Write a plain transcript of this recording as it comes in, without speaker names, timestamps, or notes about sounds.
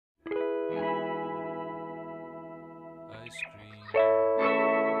screen,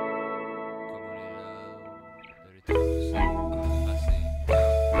 comunidad, territorios, así.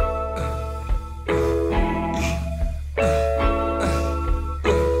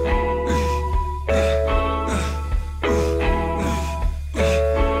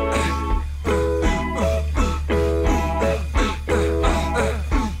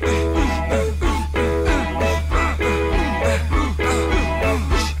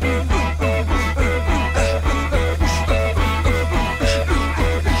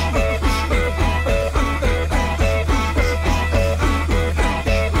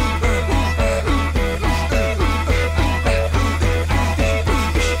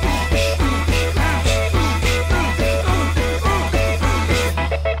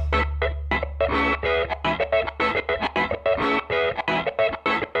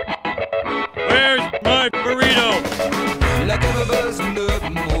 Where's my burrito? Like a buzz in the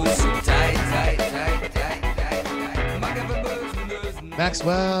moose, tight, tight, tight, tight, tight, tight. Like a buzz in the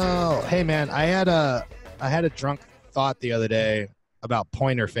Maxwell, hey man, I had a drunk thought the other day about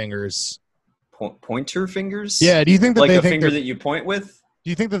pointer fingers. Pointer fingers? Yeah, do you think that Like they a think finger they're, that you point with? do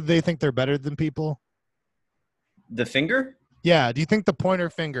you think that they think they're better than people? The finger? Yeah, do you think the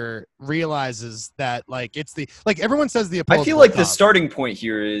pointer finger realizes that like it's the like everyone says the I opposable feel like the thumb. starting point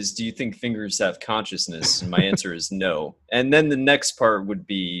here is, do you think fingers have consciousness? And my answer is no. And then the next part would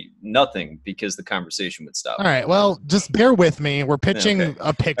be nothing, because the conversation would stop. All right, well, just bear with me. We're pitching Okay.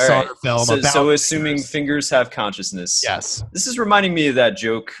 a Pixar All right. film So, about so assuming fingers. fingers have consciousness. Yes. This is reminding me of that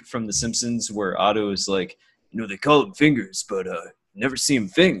joke from The Simpsons where Otto is like, they call them fingers, but never see them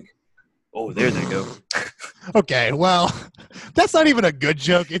fing. Oh, there they go. Okay, well, that's not even a good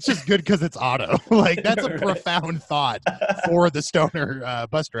joke. It's just good because it's Otto. Like that's a profound thought for the stoner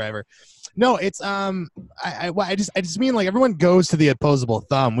bus driver. No, it's I just mean like everyone goes to the opposable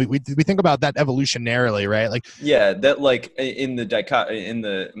thumb. We think about that evolutionarily, right? Like Yeah, that like in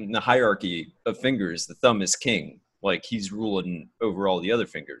the hierarchy of fingers, the thumb is king. Like he's ruling over all the other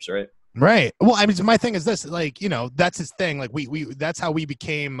fingers, right? right. Well, I mean, my thing is this, like that's his thing. Like we that's how we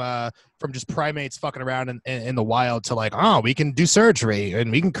became from just primates fucking around in the wild to like we can do surgery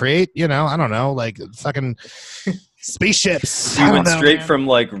and we can create I don't know like fucking spaceships. You I don't went know, straight man. from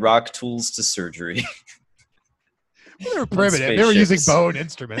like rock tools to surgery. Well, they were primitive. They were using Spaceships. bone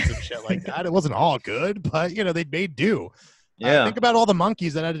instruments and shit like that. It wasn't all good, but they made do. Yeah. Think about all the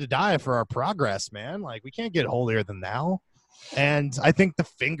monkeys that had to die for our progress, man. Like we can't get holier than thou. And I think the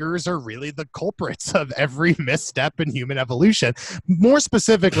fingers are really the culprits of every misstep in human evolution. More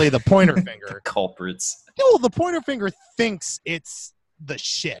specifically, the pointer finger. Culprits. No, the pointer finger thinks it's the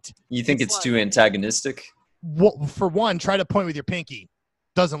shit. You think It's it's too antagonistic? Well, for one, try to point with your pinky.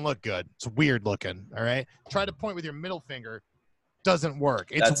 Doesn't look good. It's weird looking. All right. Try to point with your middle finger. Doesn't work.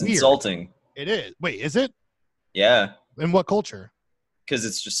 It's That's weird. insulting. It is. Wait, is it? Yeah, In what culture? because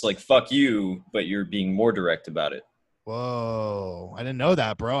it's just like fuck you, but you're being more direct about it. Whoa. I didn't know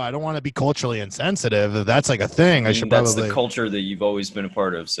that, bro. I don't want to be culturally insensitive. If that's like a thing, I mean, should that's probably. the culture that you've always been a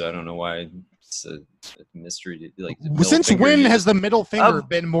part of, so I don't know why it's a mystery to like. the middle Since finger when you- has the middle finger Um,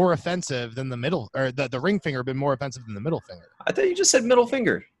 been more offensive than the middle, or the ring finger been more offensive than the middle finger? I thought you just said middle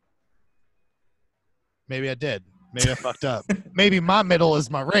finger. Maybe I did. Maybe I fucked up. Maybe my middle is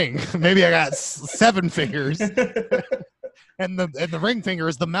my ring. Maybe I got 7 fingers, and the ring finger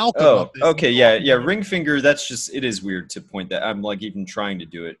is the Malcolm. Oh, of this. okay, yeah. Ring finger. That's just. It is weird to point that. I'm like even trying to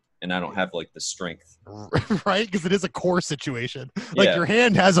do it, and I don't have like the strength. Right? Because it is a core situation. Like Yeah. your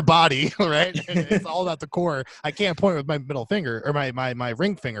hand has a body, right? And it's all about the core. I can't point with my middle finger or my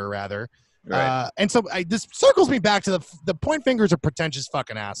ring finger rather. Right. And so this circles me back to the point fingers are pretentious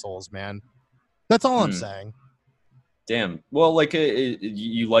fucking assholes, man. That's all I'm Hmm. saying. Damn. Well, like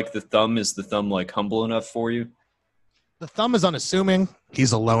you like the thumb? Is the thumb like humble enough for you? The thumb is unassuming.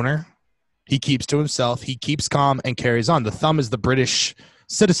 He's a loner. He keeps to himself. He keeps calm and carries on. The thumb is the British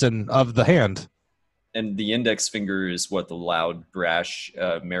citizen of the hand. And the index finger is what, the loud, brash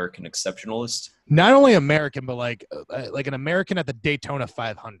American exceptionalist? Not only American, but like an American at the Daytona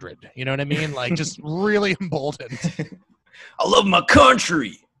 500. You know what I mean? Like just really emboldened. I love my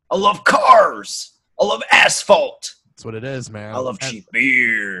country. I love cars. I love asphalt. That's what it is, man. I love And- cheap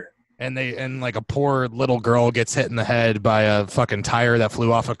beer. And like a poor little girl gets hit in the head by a fucking tire that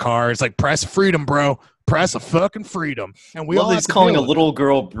flew off a car. It's like press freedom, bro. Press a fucking freedom. And we Love all that have he's to calling a deal with it. little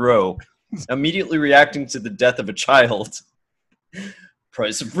girl bro, immediately reacting to the death of a child.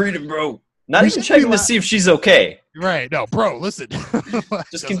 Price of freedom, bro. Not We even should checking be to see if she's okay. Right? No, bro. Listen. Just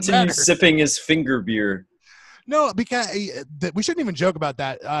Doesn't continue matter. sipping his finger beer. No, because we shouldn't even joke about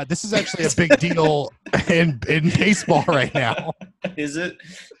that. This is actually a big deal in baseball right now. Is it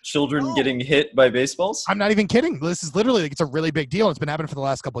children No. getting hit by baseballs? I'm not even kidding. This is literally like, it's a really big deal. It's been happening for the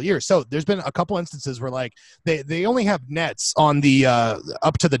last couple of years. So there's been a couple instances where like they only have nets on the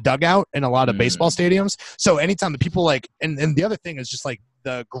up to the dugout in a lot of baseball stadiums. So anytime the people like and the other thing is just like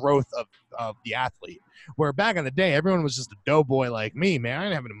the growth of the athlete. Where back in the day, everyone was just a doughboy like me, man. I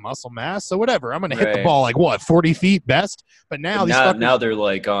didn't have any muscle mass, so whatever. I'm gonna hit the Right. ball like what, 40 feet best. But now But these now, fuckers, now they're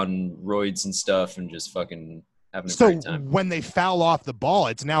like on roids and stuff and just fucking having a so great time. when they foul off the ball,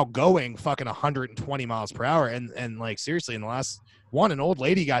 it's now going fucking 120 miles per hour. And like seriously, in the last one, an old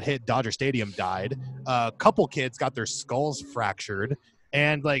lady got hit. Dodger Stadium died. A couple kids got their skulls fractured.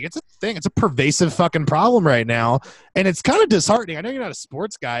 And like it's a thing. It's a pervasive fucking problem right now. And it's kind of disheartening. I know you're not a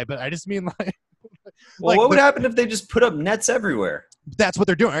sports guy, but I just mean like. Well, like what would the- happen if they just put up nets everywhere? That's what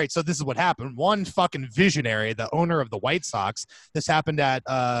they're doing. All right, so this is what happened. One fucking visionary, the owner of the White Sox, this happened at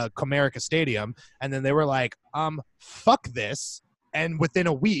Comerica Stadium, and then they were like, fuck this. And within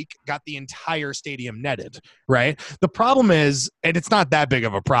a week, got the entire stadium netted, right? The problem is, and it's not that big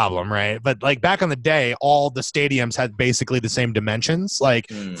of a problem, right? But like back in the day, all the stadiums had basically the same dimensions. Like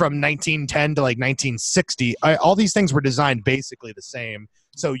from 1910 to like 1960, all these things were designed basically the same.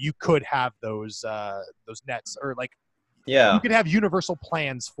 So you could have those nets, or like Yeah. you could have universal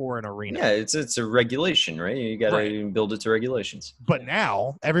plans for an arena. Yeah, it's a regulation, right? You got to Right. build it to regulations. But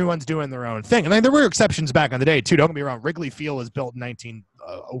now everyone's doing their own thing. And then there were exceptions back in the day too. Don't get me wrong. Wrigley Field was built in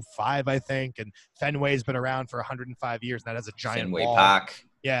 1905, I think, and Fenway's been around for 105 years. And that has a giant Fenway wall. Park.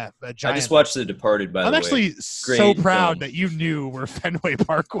 Yeah, a I giant. just watched The Departed, by I'm the way. actually so Great proud film. that you knew where Fenway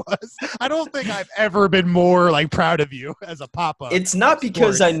Park was. I don't think I've ever been more like proud of you as a papa. It's not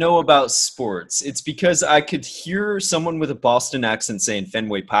because I sports. know about sports. It's because I could hear someone with a Boston accent saying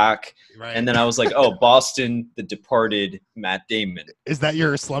Fenway Park, Right. and then I was like, "Oh, Boston, The Departed, Matt Damon." Is that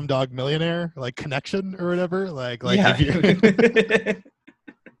your Slumdog Millionaire like connection or whatever? Like yeah. if you-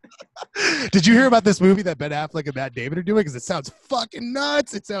 Did you hear about this movie that Ben Affleck and Matt Damon are doing? Because it sounds fucking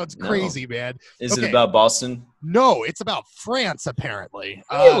nuts. It sounds No. crazy, man. Is Okay. it about Boston? No, it's about France, apparently.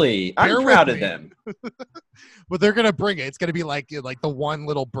 Really? bear I'm proud with of me. them. But they're gonna bring it. It's gonna be like the one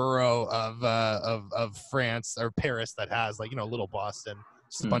little borough of France or Paris that has like little Boston.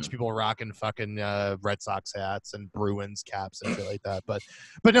 Just a bunch of people rocking fucking Red Sox hats and Bruins caps and shit like that. But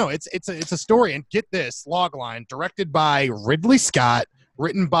no, it's a story. And get this logline, directed by Ridley Scott.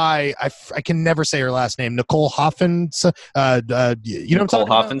 Written by I can never say her last name, Nicole Hoffens. You know what I'm Nicole talking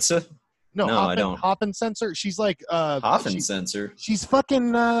about? Hoffense? No, I don't. Hoffensensor. She's like Hoffensensor. she's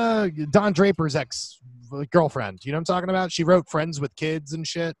fucking Don Draper's ex girlfriend. You know what I'm talking about? She wrote Friends with Kids and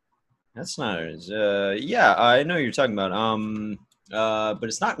shit. That's not. Yeah, I know who you're talking about. But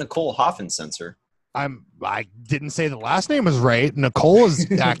it's not Nicole Hoffensensor. I didn't say the last name was right. Nicole is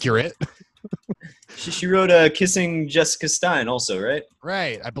accurate. She wrote Kissing Jessica Stein also, right?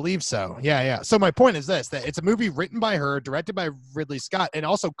 Right, I believe so. Yeah. So my point is this: that it's a movie written by her, directed by Ridley Scott, and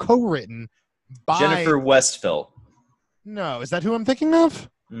also co-written by Jennifer Westfeldt. No, is that who I'm thinking of?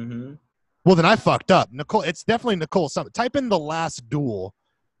 Mm-hmm. Well, then I fucked up. Nicole, it's definitely Nicole. Type in The Last Duel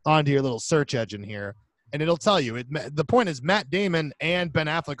onto your little search engine here, and it'll tell you. The point is Matt Damon and Ben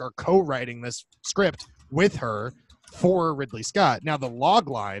Affleck are co-writing this script with her for Ridley Scott. Now, the log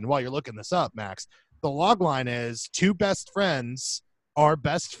line, while you're looking this up, Max, the log line is two best friends are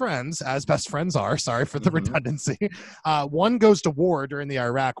best friends, as best friends are. Sorry for the redundancy. One goes to war during the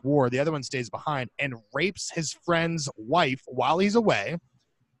Iraq War. The other one stays behind and rapes his friend's wife while he's away.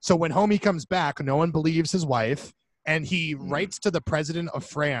 So when homie comes back, no one believes his wife, and he writes to the president of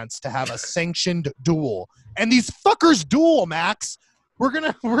France to have a sanctioned duel. And these fuckers duel, Max. We're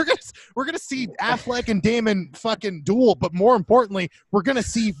gonna see Affleck and Damon fucking duel, but more importantly, we're gonna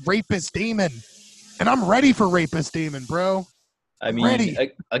see rapist Damon. And I'm ready for rapist Damon, bro. I mean, Ready.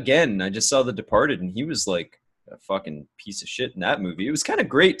 again, I just saw The Departed, and he was like a fucking piece of shit in that movie. It was kind of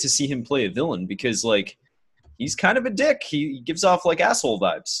great to see him play a villain because, like, he's kind of a dick. He gives off like asshole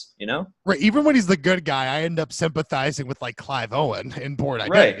vibes, you know? Right. Even when he's the good guy, I end up sympathizing with like Clive Owen in Bourne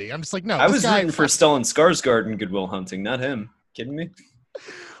Identity. I'm just like, no, I this was guy, rooting for Stellan Skarsgård in Good Will Hunting, not him. Kidding me?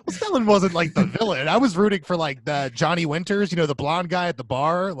 Well, Stellan wasn't like the villain. I was rooting for like the Johnny Winters, the blonde guy at the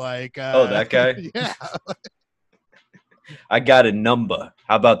bar. Like, Oh, that guy? Yeah. I got a number.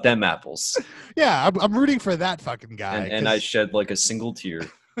 How about them apples? Yeah. I'm rooting for that fucking guy. And I 'cause shed like a single tear,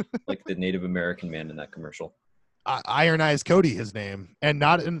 like the Native American man in that commercial. Iron Eyes Cody, his name, and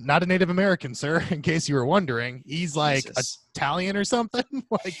not a Native American, sir. In case you were wondering, he's like Jesus. Italian or something.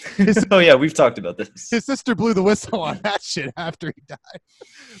 Like Oh yeah, we've talked about this. his sister blew the whistle on that shit after he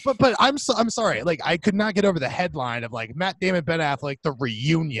died. But I'm sorry. Like I could not get over the headline of like Matt Damon, Ben Affleck, the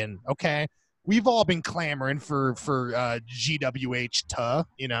reunion. Okay, we've all been clamoring for GWH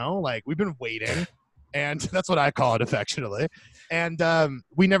tuh, like we've been waiting, and that's what I call it affectionately. And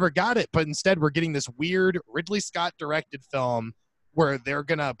we never got it, but instead we're getting this weird Ridley Scott directed film where they're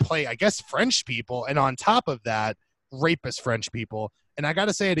gonna play, I guess, French people, and on top of that, rapist French people. And I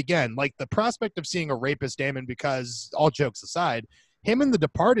gotta say it again, like the prospect of seeing a rapist Damon, because all jokes aside, him in The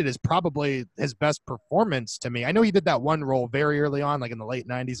Departed is probably his best performance to me. I know he did that one role very early on, like in the late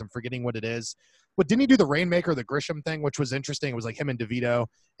 90s. I'm forgetting what it is. But didn't he do the Rainmaker, the Grisham thing, which was interesting? It was like him and DeVito.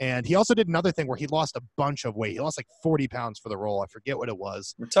 And he also did another thing where he lost a bunch of weight. He lost like 40 pounds for the role. I forget what it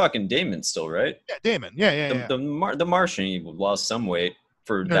was. We're talking Damon still, right? Yeah, Damon. Yeah. The Martian, he lost some weight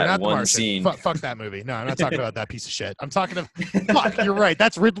for No, that not The one Martian. scene. Fuck that movie. No, I'm not talking about that piece of shit. I'm talking fuck, you're right.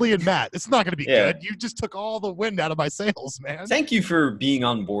 That's Ridley and Matt. It's not going to be Yeah. good. You just took all the wind out of my sails, man. Thank you for being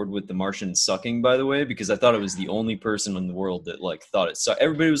on board with The Martian sucking, by the way, because I thought it was the only person in the world that like thought it sucked.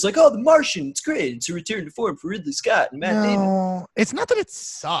 Everybody was like, "Oh, The Martian, it's great. It's a return to form for Ridley Scott and Matt Damon." No, it's not that it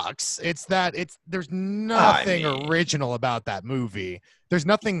sucks. It's that there's nothing mean- original about that movie. There's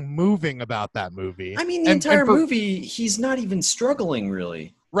nothing moving about that movie. I mean, the And entire for- movie, he's not even struggling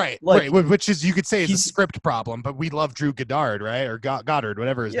really. Right, like, right. Which is, you could say, is a he's- script problem, but we love Drew Goddard, right? Or Goddard,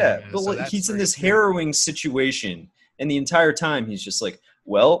 whatever his Yeah, name is. but So like, that's he's in great. this harrowing situation, and the entire time he's just like,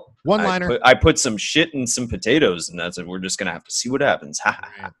 "Well, One-liner. I put some shit in some potatoes, and that's it. We're just gonna have to see what happens." Ha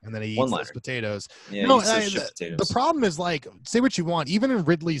ha ha. Right. And then he eats One-liner. those potatoes. Yeah, No, he eats those I- shit potatoes. The problem is, like, say what you want, even in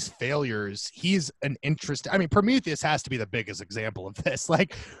Ridley's failures, he's an interesting. I mean, Prometheus has to be the biggest example of this.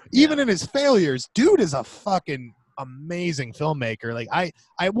 Like, even in his failures, dude is a fucking amazing filmmaker. Like,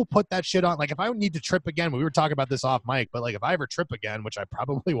 I will put that shit on. Like, if I need to trip again, we were talking about this off mic, but like, if I ever trip again, which I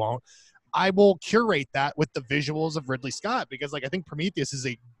probably won't, I will curate that with the visuals of Ridley Scott, because like, I think Prometheus is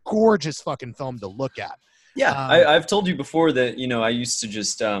a gorgeous fucking film to look at. Yeah, Um, I've told you before that, I used to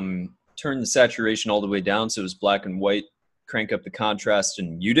just turn the saturation all the way down so it was black and white, crank up the contrast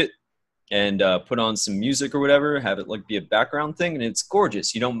and mute it, and put on some music or whatever, have it like be a background thing, and it's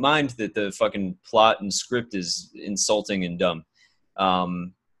gorgeous. You don't mind that the fucking plot and script is insulting and dumb.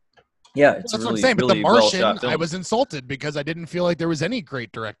 Yeah, it's That's a what I'm really, saying. But really The Martian, well-shot film. I was insulted because I didn't feel like there was any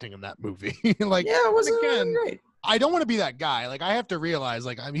great directing in that movie. Like, yeah, it wasn't again, great. I don't want to be that guy. Like, I have to realize,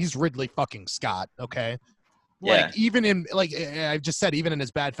 like, I mean, he's Ridley fucking Scott, okay? Like, Yeah. even in, like, I've just said, even in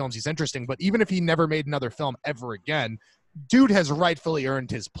his bad films, he's interesting. But even if he never made another film ever again, dude has rightfully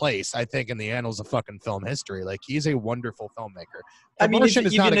earned his place, I think, in the annals of fucking film history. Like, he's a wonderful filmmaker. The I mean, Martian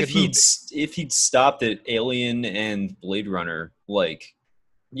is not even a if good movie. if he'd stopped at Alien and Blade Runner, like,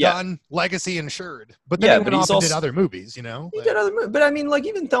 yeah, Done, legacy insured. But then Yeah, he but went he's off and did also- other movies, you know? he Like, did other movies, but I mean, like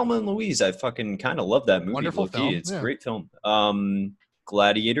even Thelma and Louise, I fucking kind of love that movie. Wonderful low-key. film, It's yeah. a great film.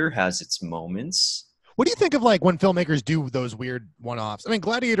 Gladiator has its moments. what do you think of like when filmmakers do those weird one-offs? I mean,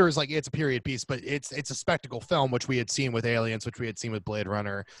 Gladiator is like, it's a period piece, but it's a spectacle film, which we had seen with Aliens, which we had seen with Blade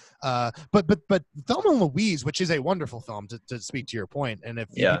Runner. But Thelma and Louise, which is a wonderful film, to speak to your point, and if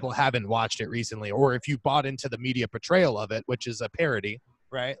Yeah. people haven't watched it recently, or if you bought into the media portrayal of it, which is a parody,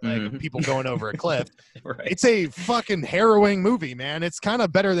 right? Like Mhm. people going over a cliff. Right. It's a fucking harrowing movie, man. It's kind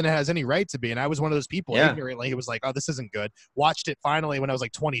of better than it has any right to be. And I was one of those people Yeah. ignorantly who was like, oh, this isn't good. Watched it finally when I was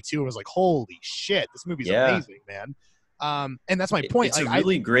like 22 and was like, holy shit, this movie's Yeah. amazing, man. And that's my point. It's Like, a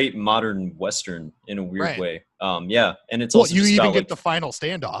really great modern Western in a weird Right. way. Yeah. And it's well, also you just even got, get like, the final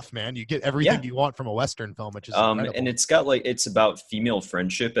standoff, man. You get everything Yeah. you want from a Western film, which is incredible. and it's got like it's about female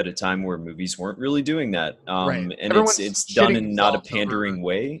friendship at a time where movies weren't really doing that. Right. And Everyone's it's done shitting in not a themselves over- pandering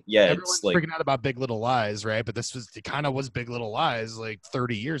way. Yeah, Everyone's it's like freaking out about Big Little Lies, right? But it kind of was Big Little Lies like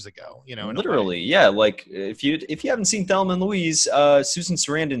 30 years ago, you know? in a way. literally, yeah. Like if you haven't seen Thelma and Louise, Susan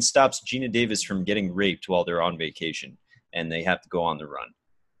Sarandon stops Gina Davis from getting raped while they're on vacation, and they have to go on the run.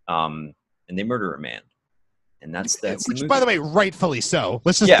 And they murder a man, and that's Which, by the way, rightfully so.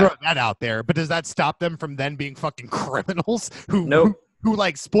 Let's just Yeah. throw that out there. But does that stop them from then being fucking criminals who, Nope. who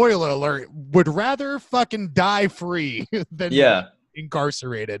like, spoiler alert, would rather fucking die free than yeah.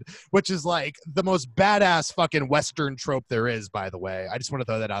 incarcerated, which is like the most badass fucking Western trope there is, by the way. I just want to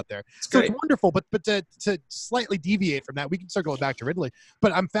throw that out there. It's So great. it's wonderful, but to slightly deviate from that, we can circle it back to Ridley.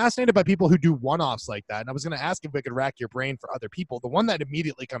 But I'm fascinated by people who do one-offs like that. And I was going to ask if we could rack your brain for other people. The one that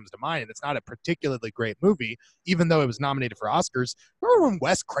immediately comes to mind, and it's not a particularly great movie, even though it was nominated for Oscars. Remember when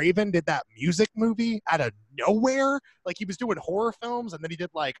Wes Craven did that music movie out of nowhere? Like, he was doing horror films, and then he did,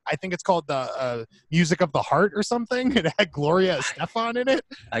 like, I think it's called the Music of the Heart or something. It had Gloria Estefan in it.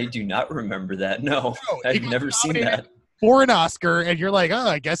 I do not remember that. No, No, he I've got never seen nominated that. for an Oscar, and you're like, oh,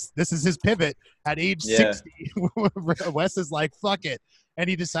 I guess this is his pivot at age Yeah. 60. Wes is like, fuck it. And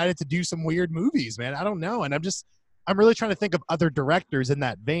he decided to do some weird movies, man. I don't know. And I'm just, I'm really trying to think of other directors in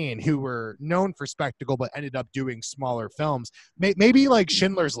that vein who were known for spectacle but ended up doing smaller films. Maybe like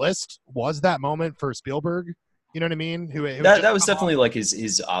Schindler's List was that moment for Spielberg. You know what I mean? That was definitely like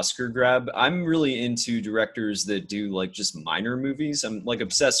his Oscar grab. I'm really into directors that do like just minor movies. I'm like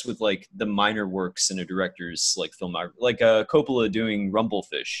obsessed with like the minor works in a director's like filmography, like Coppola doing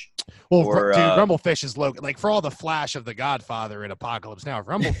Rumblefish. Well, Or, dude, Rumblefish is low. Like for all the flash of The Godfather and Apocalypse Now,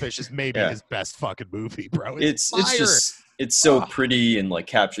 Rumblefish is maybe Yeah. his best fucking movie, bro. It's fire. just it's so Ugh. pretty and like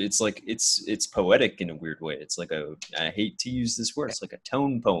captured. It's like it's poetic in a weird way. It's like I hate to use this word. It's like a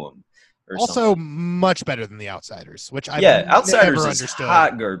tone poem. Or also something. much better than The Outsiders, which I've Outsiders never is understood.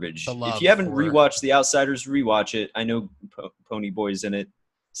 hot garbage. the love If you haven't for- rewatched The Outsiders, rewatch it. I know Pony Boy's in it.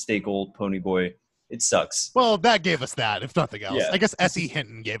 Stay Gold, Pony Boy. It sucks. Well, that gave us that, if nothing else. Yeah. I guess S.E.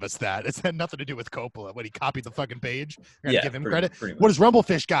 Hinton gave us that. It's had nothing to do with Coppola when he copied the fucking page. You're gonna give him credit. Pretty What much. does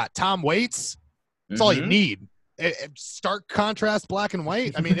Rumblefish got? Tom Waits. That's all you Mhm. need. Stark contrast, black and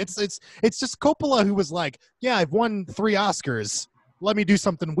white. I mean, it's just Coppola who was like, yeah, I've won 3 Oscars. Let me do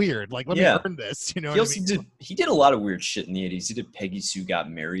something weird. Like, let me Yeah. earn this. You know He what I also mean? did a lot of weird shit in the 80s. He did Peggy Sue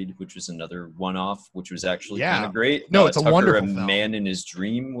Got Married, which was another one-off, which was actually Yeah. kind of great. No, it's a Tucker, wonderful A film. Man in His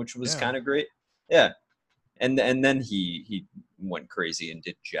Dream, which was Yeah. kind of great. Yeah. And then he went crazy and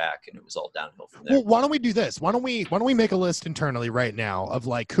did Jack, and it was all downhill from there. Well, why don't we do this? Why don't we make a list internally right now of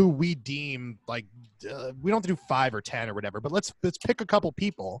like who we deem like we don't have to do 5 or 10 or whatever, but let's pick a couple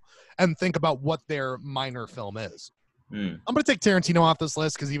people and think about what their minor film is. Mm. I'm gonna take Tarantino off this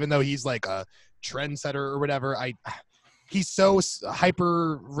list because even though he's like a trendsetter or whatever, he's so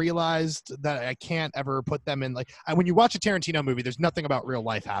hyper realized that I can't ever put them in like when you watch a Tarantino movie, there's nothing about real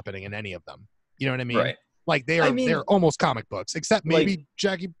life happening in any of them. You know what I mean? Right. Like I mean- they're almost comic books, except maybe Like-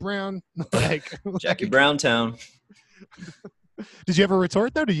 Jackie Brown. like Jackie Browntown. Did you ever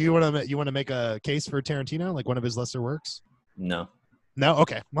retort though? Do you want to make a case for Tarantino, like one of his lesser works? No. No,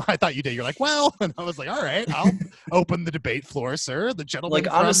 okay. Well, I thought you did. You're like, well, and I was like, all right, I'll open the debate floor, sir. The gentleman. Like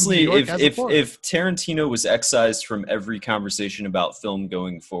from honestly, New York if has the floor. if Tarantino was excised from every conversation about film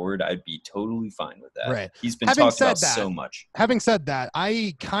going forward, I'd be totally fine with that. Right. He's been Having talked said about that- so much. Having said that,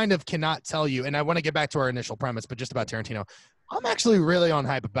 I kind of cannot tell you, and I want to get back to our initial premise, but just about Tarantino, I'm actually really on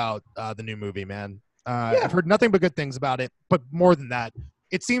hype about the new movie, man. I've heard nothing but good things about it, but more than that,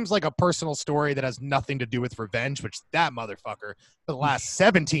 it seems like a personal story that has nothing to do with revenge, which that motherfucker for the last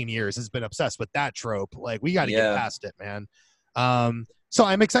 17 years has been obsessed with that trope. Like, we got to Yeah. get past it, man. So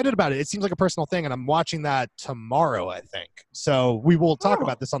I'm excited about it. It seems like a personal thing, and I'm watching that tomorrow, I think. So we will talk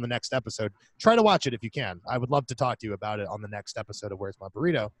about this on the next episode. Try to watch it if you can. I would love to talk to you about it on the next episode of Where's My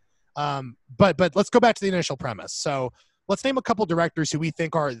Burrito. But let's go back to the initial premise. So let's name a couple directors who we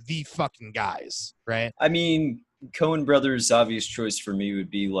think are the fucking guys, right? I mean, Coen Brothers' obvious choice for me would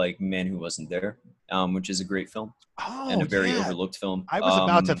be like Man Who Wasn't There, which is a great film Oh, and a very yeah. overlooked film. I was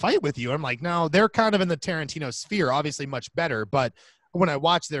about to fight with you. I'm like, no, they're kind of in the Tarantino sphere, obviously much better. But when I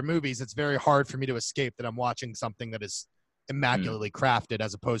watch their movies, it's very hard for me to escape that I'm watching something that is immaculately crafted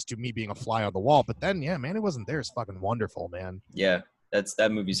as opposed to me being a fly on the wall. But then, yeah, Man Who Wasn't There is fucking wonderful, man. Yeah,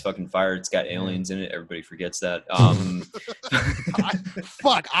 that movie's fucking fire. It's got aliens in it. Everybody forgets that.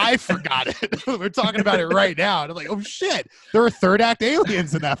 I forgot it. We're talking about it right now. And I'm like, oh shit, there are third act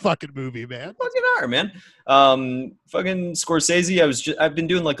aliens in that fucking movie, man. fucking are, man. Fucking Scorsese. I've been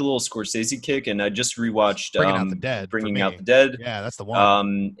doing like a little Scorsese kick, and I just rewatched Bringing Out the Dead. for Bringing me. Out the Dead. Yeah, that's the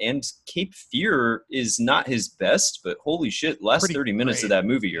one. And Cape Fear is not his best, but holy shit, last Pretty 30 minutes great. of that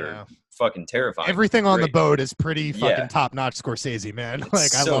movie are Yeah. fucking terrifying. Everything on the Great. boat is pretty fucking Yeah. top notch Scorsese, man. Like, I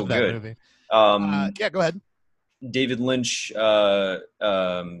so love that good. movie. Um, Yeah, go ahead. David Lynch,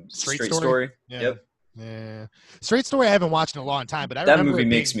 Straight Story. Yeah. Yep. Yeah. Straight Story I haven't watched in a long time, but I That remember movie it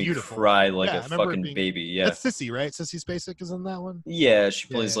makes being me beautiful. cry like Yeah, I a remember it fucking being- baby. Yeah. That's Sissy, right? Sissy Spacek is in that one. Yeah, she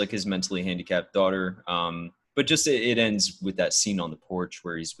plays Yeah. like his mentally handicapped daughter. But just it ends with that scene on the porch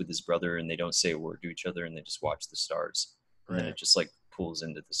where he's with his brother and they don't say a word to each other and they just watch the stars. And then Right. it just like pulls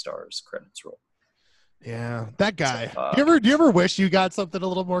into the stars, credits roll. Yeah, that guy. like, Do you ever wish you got something a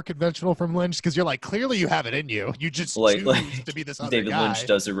little more conventional from Lynch? Because you're like, clearly you have it in you. You just choose to be this other David guy. Lynch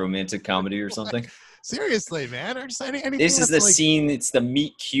does a romantic comedy or something. Seriously, man. Or just anything This is that's the like, scene. It's the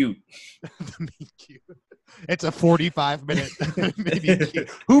meet cute. the meet cute. It's a 45-minute meet cute.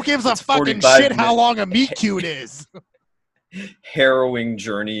 Who gives a It's fucking 45 shit how minute- long a meet cute is? Harrowing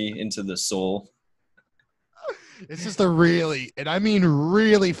journey into the soul. It's just a really, and I mean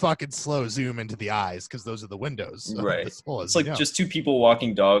really fucking slow zoom into the eyes because those are the windows. of Right. the soul, It's as like you know. just two people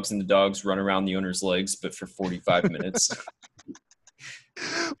walking dogs and the dogs run around the owner's legs, but for 45 minutes.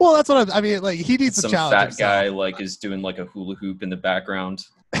 Well, that's what I mean. Like he needs to Some challenge fat himself. guy like is doing like a hula hoop in the background.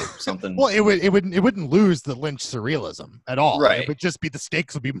 something. Well, it wouldn't lose the Lynch surrealism at all. Right. It would just be the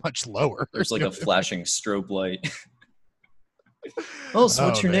stakes would be much lower. There's like a flashing strobe light. Oh, so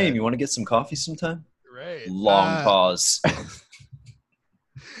what's your man. name? You want to get some coffee sometime? Right. Long pause.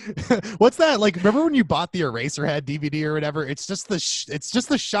 What's that like? Remember when you bought the Eraserhead DVD or whatever? It's just the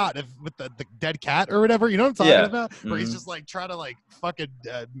shot of with the dead cat or whatever. You know what I'm talking Yeah. about? Where he's Mhm. just like trying to like fucking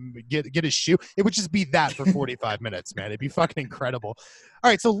get his shoe. It would just be that for 45 minutes, man. It'd be fucking incredible. All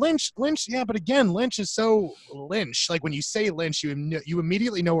right, so Lynch, yeah, but again, Lynch is so Lynch. Like when you say Lynch, you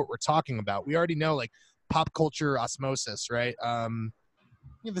immediately know what we're talking about. We already know like pop culture osmosis, right?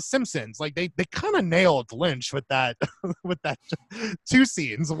 The Simpsons, like they kind of nailed Lynch with that with that two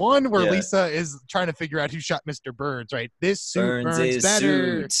scenes. One where Yeah. Lisa is trying to figure out who shot Mr. Burns, right? This suit Burns burns is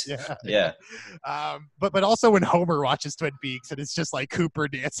better. suit. Yeah. Yeah. But also when Homer watches Twin Peaks and it's just like Cooper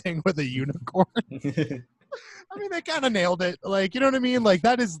dancing with a unicorn. I mean, they kind of nailed it. Like, you know what I mean? Like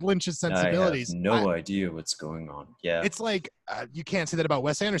that is Lynch's sensibilities. I have no idea what's going on. Yeah. It's like you can't say that about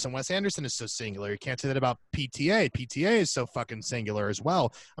Wes Anderson. Wes Anderson is so singular. You can't say that about PTA. PTA is so fucking singular as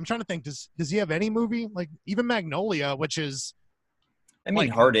well. I'm trying to think. Does he have any movie like even Magnolia, which is I mean, like-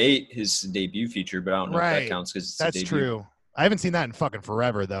 Hard Eight, his debut feature, but I don't know if Right. that counts because it's that's a debut. true. I haven't seen that in fucking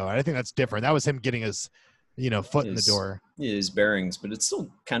forever though. I think that's different. That was him getting his foot in the His- door. Yeah, his bearings, but it's still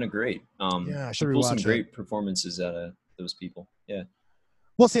kind of great. Yeah, I should pull some rewatch it. great performances out of those people. Yeah.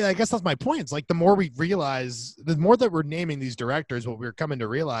 Well, see, I guess that's my point. It's like the more we realize, the more that we're naming these directors, what we're coming to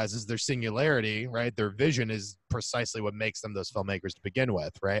realize is their singularity, right? Their vision is precisely what makes them those filmmakers to begin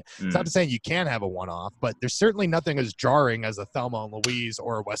with, right? It's not to say you can have a one-off, but there's certainly nothing as jarring as a Thelma and Louise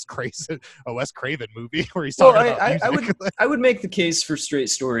or a Wes Craven movie where he's Well, talking about I music. I would make the case for Straight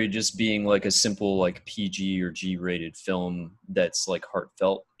Story just being like a simple like PG or G-rated film that's like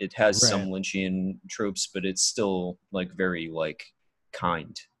heartfelt. It has some Lynchian tropes, but it's still like very like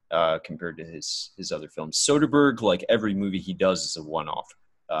kind compared to his other films. Soderbergh, like every movie he does is a one-off,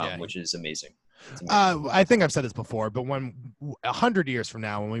 which is amazing. It's amazing. I think I've said this before, but when 100 years from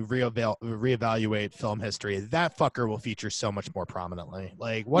now, when we reevaluate film history, that fucker will feature so much more prominently.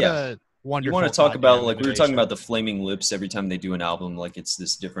 Like what a wonderful. You want to talk about goddamn like we were talking innovation. about the Flaming Lips every time they do an album, like it's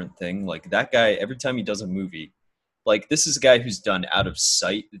this different thing. Like that guy, every time he does a movie, like this is a guy who's done Out of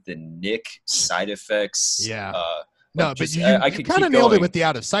Sight, The Nick, Side Effects. Yeah. Like, No, but just- you I could kind of keep nailed it going. with the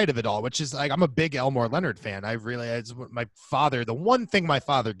out of sight of it all, which is like I'm a big Elmore Leonard fan. It's what my father, the one thing my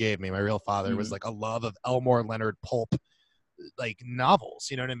father gave me, my real father, was Mhm. like a love of Elmore Leonard pulp like novels.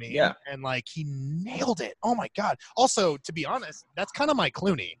 You know what I mean? Yeah. And like he nailed it. Oh my god. Also, to be honest, that's kind of my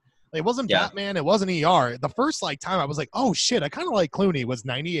Clooney. Like, it wasn't Yeah. Batman, it wasn't ER. The first like time I was like, oh shit, I kind of like Clooney was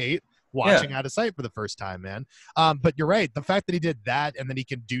 98. Watching Out of Sight for the first time, man. But you're right. The fact that he did that and then he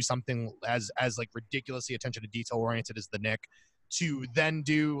can do something as like ridiculously attention to detail oriented as The Nick, to then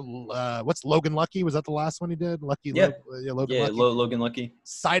do what's Logan Lucky? Was that the last one he did? Lucky, Yeah. Logan Yeah, Lucky. Logan Lucky.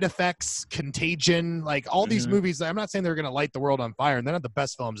 Side Effects, Contagion, like all these Mhm. movies. I'm not saying they're gonna light the world on fire, and they're not the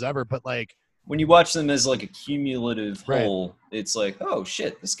best films ever, but like When you watch them as like a cumulative Right. whole, it's like, oh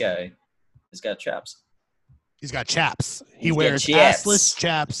shit, this guy has got chaps. he's got chaps. He He's got wears chaps. assless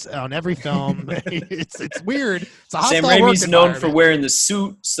chaps on every film. it's weird. It's a Sam hostile work Raimi's known for environment. wearing the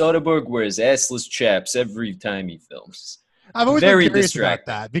suit. Soderbergh wears assless chaps every time he films. I've always Very been curious distracting.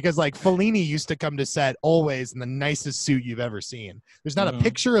 about that because like Fellini used to come to set always in the nicest suit you've ever seen. There's not Mhm. a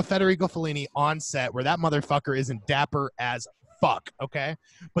picture of Federico Fellini on set where that motherfucker isn't dapper as fuck, okay?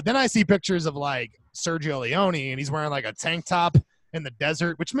 But then I see pictures of like Sergio Leone and he's wearing like a tank top in the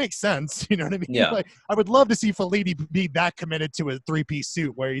desert, which makes sense. You know what I mean? Yeah. Like, I would love to see Fellini be that committed to a three-piece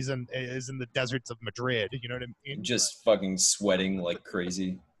suit where he's in the deserts of Madrid. You know what I mean? Just fucking sweating like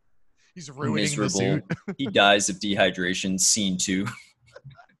crazy. He's ruining the Miserable. suit. He dies of dehydration. Scene 2.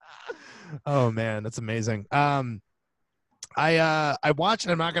 Oh man, that's amazing. I watched,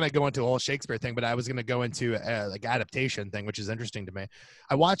 and I'm not going to go into a whole Shakespeare thing, but I was going to go into like adaptation thing, which is interesting to me.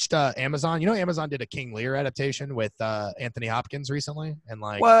 I watched Amazon. You know, Amazon did a King Lear adaptation with Anthony Hopkins recently, and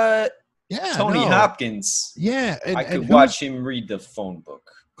like, What? yeah, Tony no. Hopkins. Yeah, and, I and could who's- watch him read the phone book.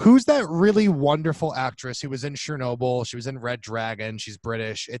 Who's that really wonderful actress who was in Chernobyl? She was in Red Dragon. She's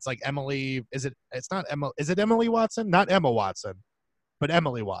British. It's like Emily. It's not Emma. Is it Emily Watson? Not Emma Watson, but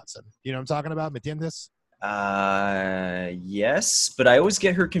Emily Watson. You know what I'm talking about? ¿Me entiendes? Yes, but I always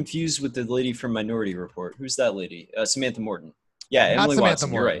get her confused with the lady from Minority Report. Who's that lady? Samantha Morton. Yeah, Not Emily Samantha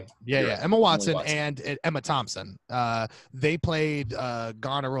Watson. You're Morton. right. Yeah, You're yeah. right. Emma Watson, Watson. and Emma Thompson. They played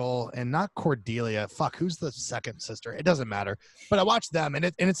Goneril and not Cordelia. Fuck, who's the second sister? It doesn't matter. But I watched them,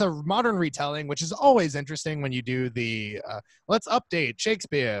 and it's a modern retelling, which is always interesting when you do the let's update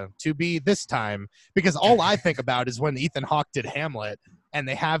Shakespeare to be this time, because all I think about is when Ethan Hawke did Hamlet. and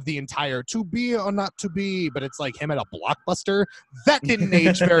they have the entire to be or not to be, but it's like him at a Blockbuster. That didn't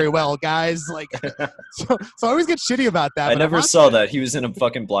age very well, guys. Like, so I always get shitty about that. I but never saw that. He was in a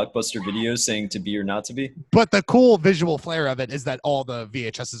fucking Blockbuster video saying to be or not to be. But the cool visual flair of it is that all the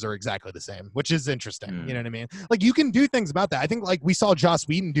VHSs are exactly the same, which is interesting. Mm. You know what I mean? Like, you can do things about that. I think like we saw Joss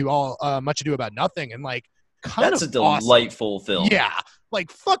Whedon do all Much Ado About Nothing, and like kind That's a of awesome. delightful film. Yeah, like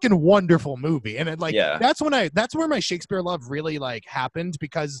fucking wonderful movie. And it like Yeah. that's where my Shakespeare love really like happened,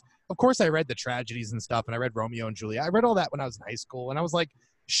 because of course I read the tragedies and stuff, and I read Romeo and Juliet. I read all that when I was in high school, and I was like,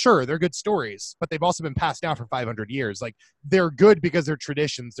 sure, they're good stories, but they've also been passed down for 500 years. Like, they're good because they're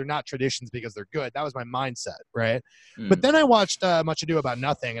traditions. They're not traditions because they're good. That was my mindset, right? Mm. But then I watched Much Ado About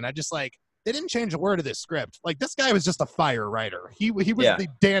Nothing, and I just like, they didn't change a word of this script. Like, this guy was just a fire writer. He was Yeah. the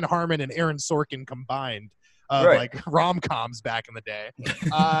Dan Harmon and Aaron Sorkin combined of Right. like rom-coms back in the day.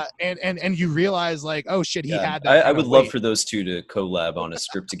 And you realize like, oh shit, he Yeah. had that. I kind would of love weight. for those two to collab on a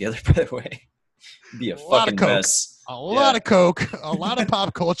script together, by the way. It'd be a A lot of fucking coke. mess. A lot of coke, a lot of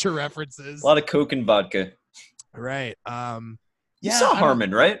pop culture references. A lot of coke and vodka. Right. You Yeah, saw I don't-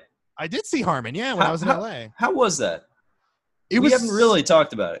 Harmon, right? I did see Harmon, yeah, when I was in LA. How was that? We We haven't really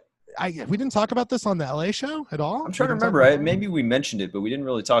talked about it. We didn't talk about this on the LA show at all. I'm trying to We didn't talk remember. about it? Maybe we mentioned it, but we didn't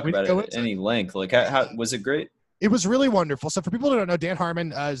really talk We about didn't go it at into any length. Like, how was it great? It was really wonderful. So for people who don't know, Dan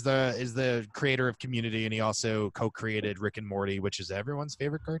Harmon is the creator of Community, and he also co-created Rick and Morty, which is everyone's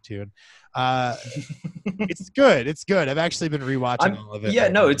favorite cartoon. It's good. It's good. I've actually been rewatching all of it. Yeah,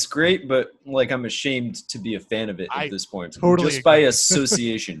 no, it's great, but like I'm ashamed to be a fan of it I at this point. totally just by agree.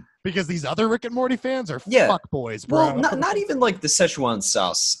 association. because these other Rick and Morty fans are Yeah. fuck boys, bro. Well, not even like the Szechuan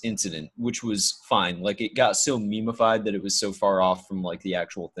sauce incident, which was fine. Like, it got so memeified that it was so far off from like the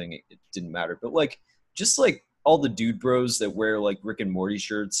actual thing, it didn't matter. But like, just like all the dude bros that wear like Rick and Morty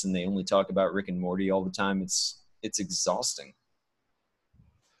shirts and they only talk about Rick and Morty all the time, it's exhausting.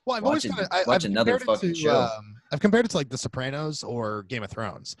 Well, I've Watch always it- kinda, watch I've another compared it fucking to, show. I've compared it to like The Sopranos or Game of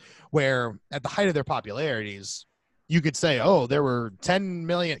Thrones, where at the height of their popularities, you could say, oh, there were 10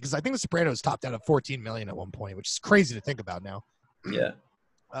 million, because I think The Sopranos topped out at 14 million at one point, which is crazy to think about now. Yeah.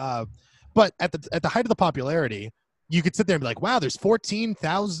 But at the height of the popularity, you could sit there and be like, wow, there's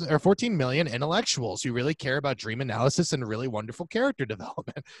 14,000 or 14 million intellectuals who really care about dream analysis and really wonderful character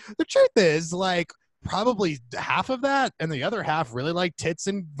development. The truth is, like, probably half of that and the other half really like tits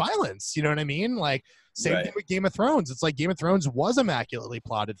and violence. You know what I mean? Like, same Right. thing with Game of Thrones. It's like Game of Thrones was immaculately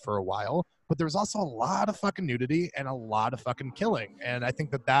plotted for a while, but there was also a lot of fucking nudity and a lot of fucking killing. And I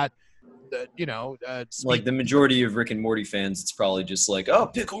think that Like the majority of Rick and Morty fans, it's probably just like, oh,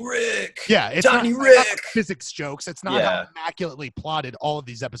 Pickle Rick. yeah, it's Tiny not Rick. physics jokes. It's not Yeah. how immaculately plotted all of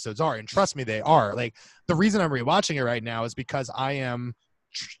these episodes are. And trust me, they are. Like, the reason I'm rewatching it right now is because I am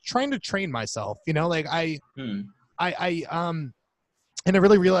trying to train myself. You know, like and I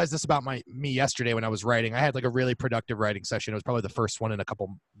really realized this about me yesterday when I was writing. I had like a really productive writing session. It was probably the first one in a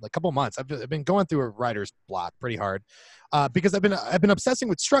couple months. I've been going through a writer's block pretty hard because I've been obsessing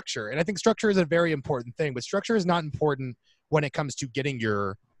with structure, and I think structure is a very important thing. But structure is not important when it comes to getting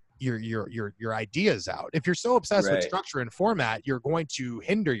your ideas out. If you're so obsessed with Right. structure and format, you're going to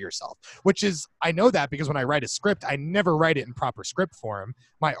hinder yourself. Which is, I know that because when I write a script, I never write it in proper script form.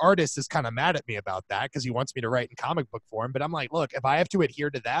 My artist is kind of mad at me about that because he wants me to write in comic book form. But I'm like, look, if I have to adhere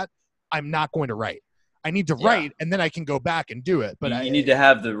to that, I'm not going to write. I need to Yeah. write, and then I can go back and do it. But you need to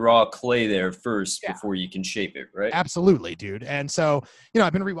have the raw clay there first Yeah. before you can shape it, right? Absolutely, dude. And so,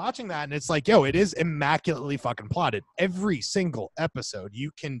 I've been rewatching that, and it's like, yo, it is immaculately fucking plotted. Every single episode, you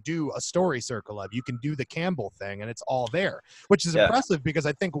can do a story circle of, you can do the Campbell thing, and it's all there, which is Yeah. impressive because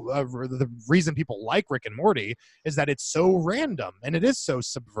I think the reason people like Rick and Morty is that it's so random and it is so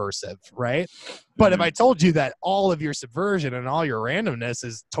subversive, right? But if Mhm. I told you that all of your subversion and all your randomness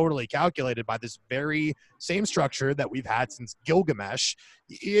is totally calculated by this very same structure that we've had since Gilgamesh,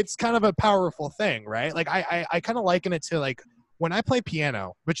 it's kind of a powerful thing, right? Like I kind of liken it to like when I play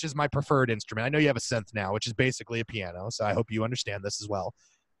piano, which is my preferred instrument. I know you have a synth now, which is basically a piano, so I hope you understand this as well.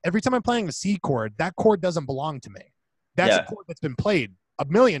 Every time I'm playing a C chord, that chord doesn't belong to me. That's Yeah. a chord that's been played a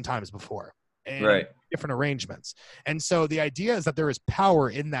million times before. And Right. different arrangements. And so the idea is that there is power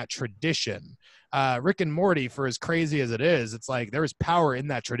in that tradition. Rick and Morty, for as crazy as it is, it's like there is power in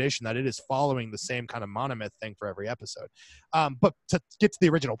that tradition that it is following the same kind of monomyth thing for every episode. But to get to the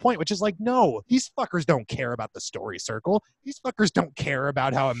original point, which is like, no, these fuckers don't care about the story circle. These fuckers don't care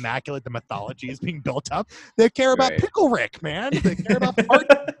about how immaculate the mythology is being built up. They care about Right. Pickle Rick, man. They care about art.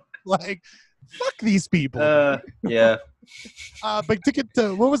 Like, fuck these people. Yeah. But to get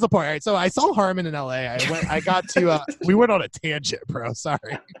to, what was the point? All right, so I saw Harmon in LA. We went on a tangent, bro.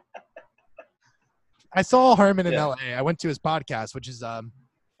 Sorry. I saw Harmon in Yeah. L.A. I went to his podcast, which is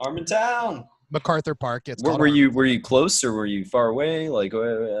Harmontown. MacArthur Park. It's Were, called were you were you close or were you far away? Like,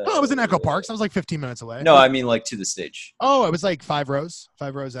 Oh, I was in Echo Park, so I was like 15 minutes away. No, I mean like to the stage. Oh, it was like 5 rows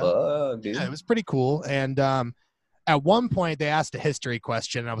out. Fuck, dude. Yeah, it was pretty cool. And at one point, they asked a history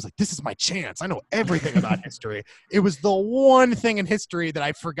question, and I was like, this is my chance. I know everything about history. It was the one thing in history that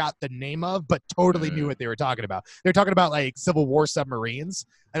I forgot the name of, but totally knew what they were talking about. They were talking about like Civil War submarines.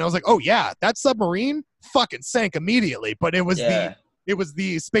 And I was like, oh, yeah, that submarine fucking sank immediately. But it was Yeah. it was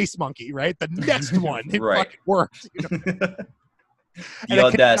the Space Monkey, right? The next one. It Right. fucking worked. You know? The And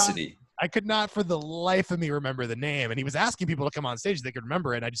I could audacity. I could not for the life of me remember the name. And he was asking people to come on stage if they could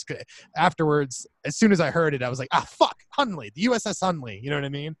remember it. And I just could, afterwards, as soon as I heard it, I was like, fuck, Hunley, the USS Hunley. You know what I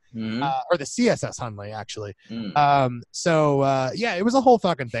mean? Mhm. Or the CSS Hunley, actually. Mm. Yeah, it was a whole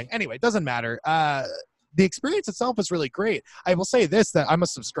fucking thing. Anyway, it doesn't matter. The experience itself was really great. I will say this, that I'm a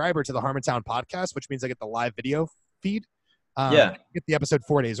subscriber to the Harmontown podcast, which means I get the live video feed. Yeah. I get the episode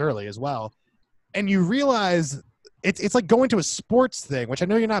 4 days early as well. And you realize it's like going to a sports thing, which I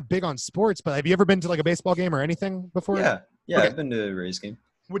know you're not big on sports, but have you ever been to like a baseball game or anything before? Yeah. Yeah. Okay. I've been to a Rays game.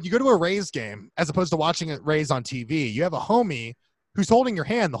 When you go to a Rays game, as opposed to watching it Rays on TV, you have a homie who's holding your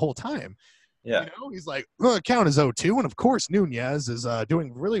hand the whole time. Yeah. You know, he's like, count is 0-2. And of course, Nunez is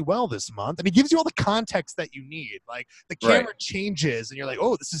doing really well this month. And he gives you all the context that you need. Like the camera Right. changes and you're like,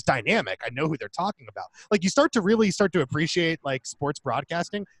 oh, this is dynamic. I know who they're talking about. Like you start to appreciate like sports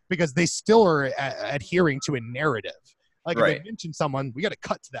broadcasting because they still are adhering to a narrative. Like if Right. they mention someone, we got to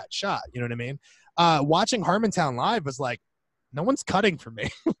cut to that shot. You know what I mean? Watching Harmontown live was like, no one's cutting for me.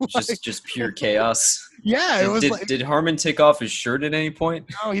 Just pure chaos. Yeah, it was Did, like, did Harmon take off his shirt at any point?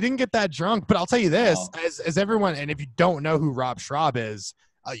 no, he didn't get that drunk. But I'll tell you this, Oh. as everyone, and if you don't know who Rob Schraub is,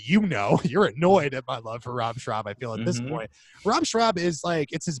 you know, you're annoyed at my love for Rob Schraub, I feel, at this Mhm. point. Rob Schraub is like,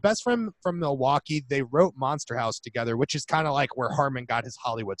 it's his best friend from Milwaukee. They wrote Monster House together, which is kind of like where Harmon got his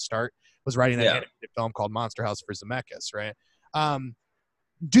Hollywood start, was writing that Yeah. animated film called Monster House for Zemeckis, right?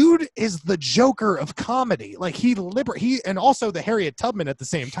 Dude is the Joker of comedy. Like he and also the Harriet Tubman at the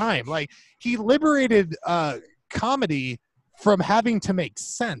same time. Like he liberated comedy from having to make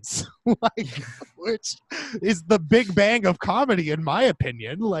sense, like, which is the big bang of comedy, in my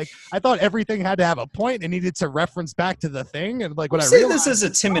opinion. Like I thought everything had to have a point and needed to reference back to the thing. And like what I Say realized, this as a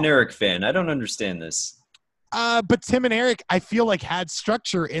Tim and Eric fan. I don't understand this. but Tim and Eric, I feel like had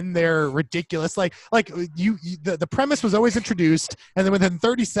structure in their ridiculous, the premise was always introduced, and then within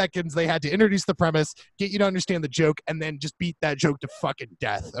 30 seconds they had to introduce the premise, get you to understand the joke, and then just beat that joke to fucking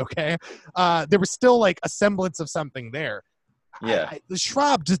death. Okay, there was still like a semblance of something there. Yeah.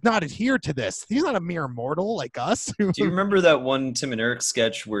 Schraub does not adhere to this. He's not a mere mortal like us. Do you remember that one Tim and Eric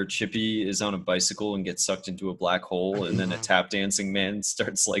sketch where Chippy is on a bicycle and gets sucked into a black hole, and then a tap dancing man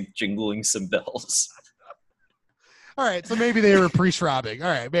starts like jingling some bells? All right, so maybe they were pre-Schraubing. All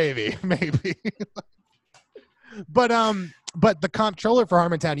right, maybe. But the comptroller for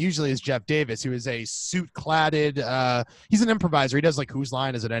Harmontown usually is Jeff Davis, who is a suit-cladded. He's an improviser. He does like Whose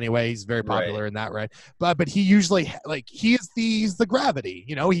Line Is It Anyway? He's very popular in that, right? But he usually he's the gravity.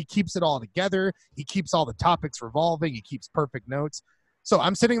 You know, he keeps it all together. He keeps all the topics revolving. He keeps perfect notes. So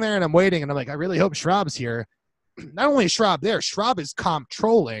I'm sitting there and I'm waiting, and I'm like, I really hope Schraub's here. Not only is Schraub there, Schraub is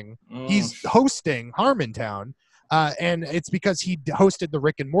comptrolling. He's hosting Harmontown. And it's because he hosted the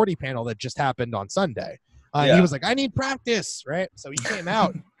Rick and Morty panel that just happened on Sunday. Yeah. He was like, I need practice, right? So he came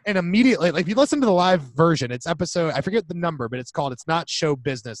out and immediately, like if you listen to the live version, it's episode, I forget the number, but it's called, it's not show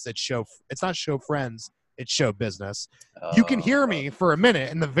business, it's not show friends, it's show business. You can hear me for a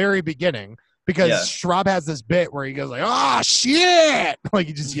minute in the very beginning because Yeah. Schraub has this bit where he goes like, oh shit! Like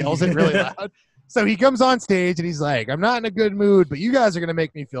he just yells it really loud. So he comes on stage and he's like, I'm not in a good mood, but you guys are going to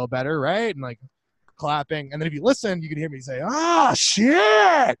make me feel better, right? And like clapping. And then if you listen, you can hear me say, ah,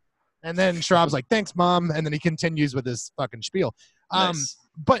 shit. And then Schraub's like, thanks, Mom. And then he continues with his fucking spiel. Nice.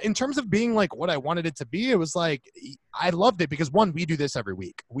 But in terms of being like what I wanted it to be, it was like, I loved it because one, we do this every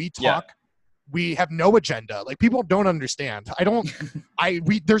week. We talk. Yeah. We have no agenda. Like people don't understand.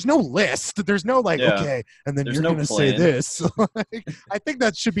 There's no list. There's no like, Yeah. okay, and then There's you're no going to say plan. this. Like, I think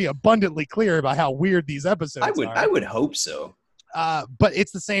that should be abundantly clear about how weird these episodes are. I would hope so. But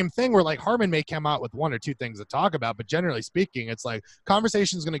it's the same thing where like Harmon may come out with one or two things to talk about, but generally speaking, it's like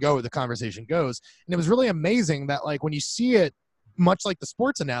conversation is going to go where the conversation goes. And it was really amazing that like when you see it, much like the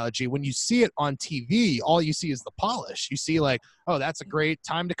sports analogy, when you see it on TV, all you see is the polish. You see like, oh, that's a great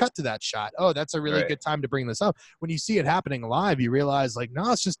time to cut to that shot. Oh, that's a really Right. good time to bring this up. When you see it happening live, you realize like,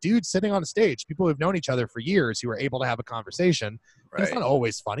 no, it's just dudes sitting on a stage, people who've known each other for years who are able to have a conversation. And Right. it's not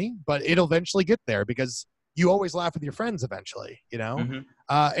always funny, but it'll eventually get there because you always laugh with your friends eventually, you know? Mhm.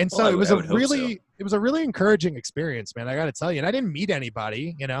 And so Well, it was I a would hope really, it was a really encouraging experience, man. I got to tell you, and I didn't meet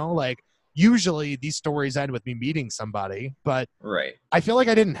anybody, you know, like usually these stories end with me meeting somebody, but Right. I feel like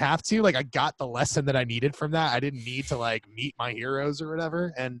I didn't have to. Like I got the lesson that I needed from that. I didn't need to like meet my heroes or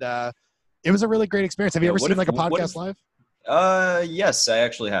whatever. And it was a really great experience. Have you Yeah, ever what seen if- like a what podcast if- live? Yes, I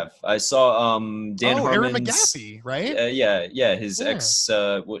actually have. I saw Dan Aaron Harmon's. McGaffey, right? Yeah. His Yeah. ex.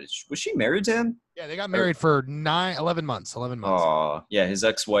 Was she married to him? Yeah, they got married for 11 months. 11 months. Oh, yeah. His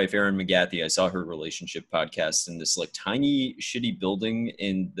ex-wife, Erin McGathy. I saw her relationship podcast in this like tiny, shitty building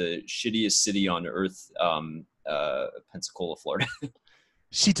in the shittiest city on earth, Pensacola, Florida.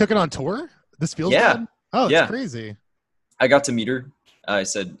 She took it on tour? This feels Yeah. good? Oh, it's Yeah. crazy. I got to meet her. I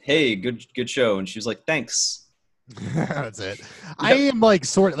said, "Hey, good show," and she was like, "Thanks." That's it. I am like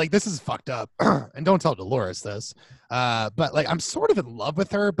sort of like this is fucked up, and don't tell Dolores this. But like I'm sort of in love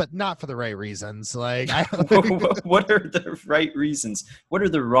with her, but not for the right reasons. Like What are the right reasons? What are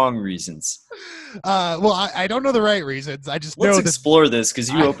the wrong reasons? well, I don't know the right reasons. I just Let's know that explore this because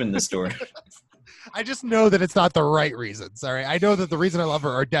you opened this door. I just know that it's not the right reasons. All right. I know that the reason I love her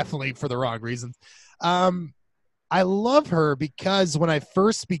are definitely for the wrong reasons. I love her because when I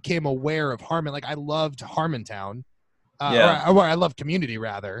first became aware of Harmon, like I loved Harmontown. Yeah. Or I love Community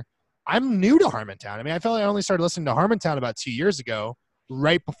rather. I'm new to Harmontown. I mean, I felt like I only started listening to Harmontown about 2 years ago,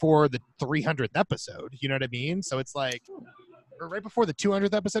 right before the 300th episode. You know what I mean? So it's like, or right before the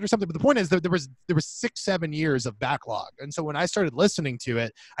 200th episode or something. But the point is that there was 6-7 years of backlog. And so when I started listening to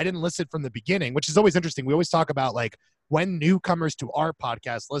it, I didn't listen from the beginning, which is always interesting. We always talk about like when newcomers to our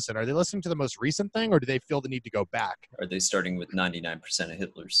podcast listen, are they listening to the most recent thing or do they feel the need to go back? Are they starting with 99% of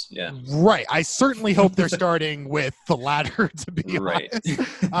Hitler's? Yeah. Right. I certainly hope they're starting with the latter, to be Right.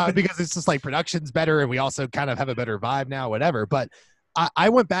 honest, because it's just like production's better and we also kind of have a better vibe now, whatever. But I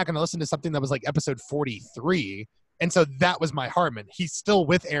went back and I listened to something that was like episode 43. And so that was my Harmon. He's still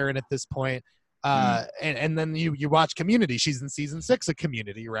with Aaron at this point. And then you watch Community. She's in season 6 of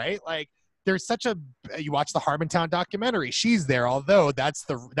Community, right? Like there's such a, you watch the Harmontown documentary. She's there. Although that's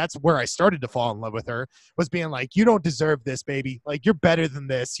where I started to fall in love with her, was being like, you don't deserve this, baby. Like you're better than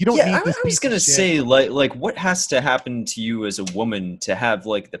this. You don't Yeah, need this. I was piece of gonna shit. say like what has to happen to you as a woman to have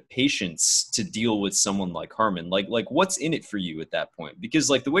like the patience to deal with someone like Harmon? Like what's in it for you at that point? Because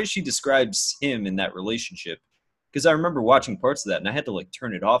like the way she describes him in that relationship, because I remember watching parts of that and I had to like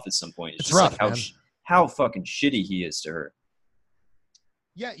turn it off at some point. It's just rough, like man. how fucking shitty he is to her.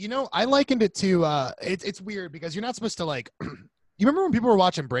 Yeah, you know, I likened it to it's weird because you're not supposed to like you remember when people were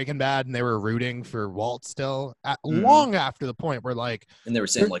watching Breaking Bad and they were rooting for Walt still long after the point where like And they were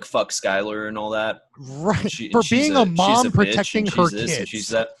saying like fuck Skylar and all that. right She- for she's being a she's mom bitch protecting and her she's this and kids. she's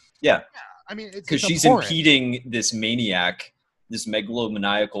that. Yeah, I mean, it's because she's abhorrent. impeding this maniac, this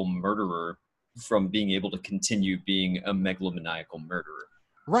megalomaniacal murderer from being able to continue being a megalomaniacal murderer.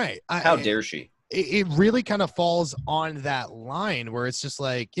 Right. How dare she? It really kind of falls on that line where it's just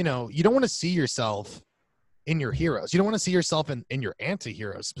like, you know, you don't want to see yourself in your heroes. You don't want to see yourself in your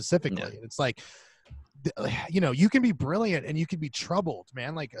anti-heroes specifically. It's like, you know, you can be brilliant and you can be troubled,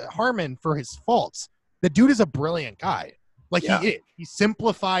 man. Like Harmon, for his faults, the dude is a brilliant guy. Like Yeah. he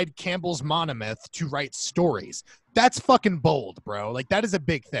simplified Campbell's monomyth to write stories. That's fucking bold, bro. Like that is a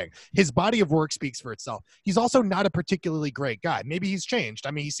big thing. His body of work speaks for itself. He's also not a particularly great guy. Maybe he's changed.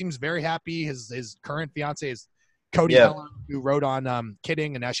 I mean, he seems very happy. His current fiance is Cody Yeah. Heller, who wrote on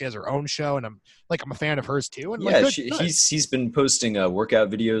Kidding, and now she has her own show. And I'm a fan of hers too. And Yeah, like, good. he's been posting workout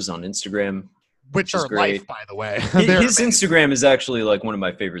videos on Instagram. which is are great. life, by the way. His They're amazing. Instagram is actually like one of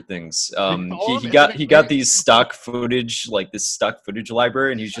my favorite things. follow He him? got Isn't he it got great? these stock footage, like this stock footage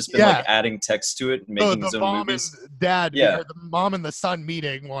library, and he's just been Yeah. like adding text to it and making his the own mom movies. and dad, Yeah. or the mom and the son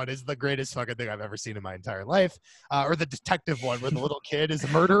meeting one is the greatest fucking thing I've ever seen in my entire life. Or the detective one where the little kid is a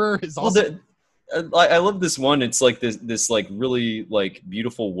murderer is Well, also I love this one. It's like this like really like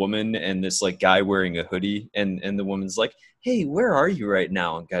beautiful woman and this like guy wearing a hoodie, and the woman's like, "Hey, where are you right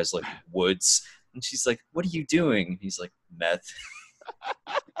now?" And guy's like, "Woods." And she's like, "What are you doing?" He's like, "Meth."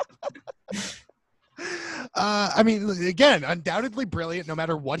 I mean, again, undoubtedly brilliant no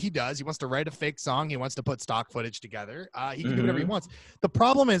matter what he does. He wants to write a fake song. He wants to put stock footage together. He can do whatever he wants. The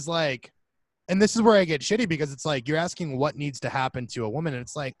problem is like, and this is where I get shitty because it's like, you're asking what needs to happen to a woman. And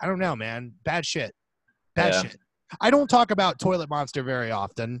it's like, I don't know, man. Bad shit. Bad Yeah. shit. I don't talk about Toilet Monster very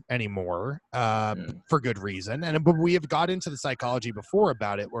often anymore for good reason. But we have got into the psychology before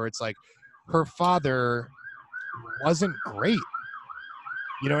about it where it's like her father wasn't great.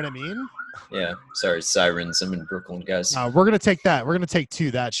 You know what I mean? Yeah. Sorry, sirens. I'm in Brooklyn, guys. We're gonna take that. We're gonna take two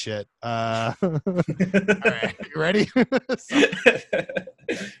that shit. All right, you ready?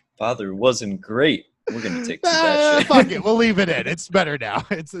 Father wasn't great. We're gonna take to that shit. Fuck it, we'll leave it in. It's better now.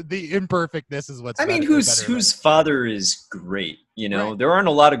 It's the imperfectness is what's. I mean, better, whose father is great? You know, Right. there aren't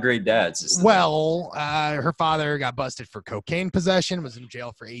a lot of great dads. is the thing. Well, her father got busted for cocaine possession, was in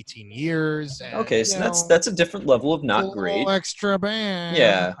jail for 18 years. And, okay, so you know, that's a different level of a not little great. extra bad.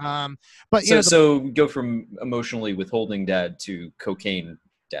 Yeah. But you So know, so go from emotionally withholding dad to cocaine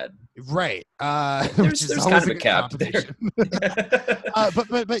dad. right. There's Which is kind always of a good cap there.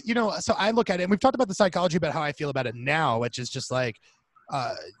 combination. But you know, so I look at it, and we've talked about the psychology about how I feel about it now, which is just like,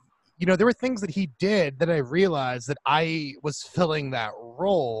 you know, there were things that he did that I realized that I was filling that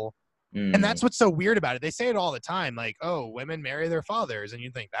role. And that's what's so weird about it. They say it all the time, like, oh, women marry their fathers. And you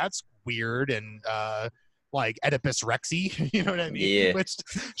think that's weird and like Oedipus Rexy, you know what I mean? Yeah. Which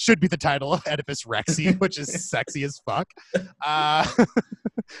should be the title of Oedipus Rexy, which is sexy as fuck.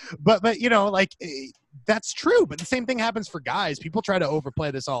 But you know, like that's true. But the same thing happens for guys. People try to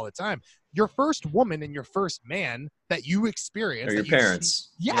overplay this all the time. Your first woman and your first man that you experience or your that you see- parents.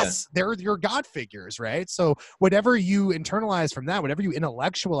 yes, they're your God figures, right? So whatever you internalize from that, whatever you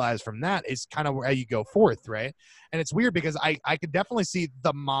intellectualize from that is kind of where you go forth, right? And it's weird because I could definitely see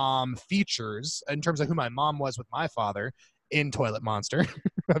the mom features in terms of who my mom was with my father in Toilet Monster.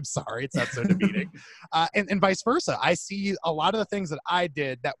 I'm sorry, it's not so demeaning. And vice versa. I see a lot of the things that I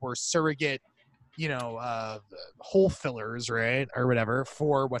did that were surrogate, you know, hole fillers, right, or whatever,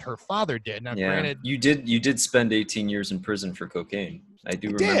 for what her father did. Now, Yeah. granted, You did spend 18 years in prison for cocaine. I do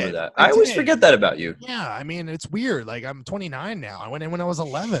I remember did. that. I I always did. forget that about you. yeah, I mean, it's weird. Like, I'm 29 now. I went in when I was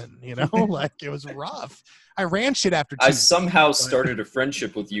 11, you know, like it was rough. I ran shit after two. I somehow started a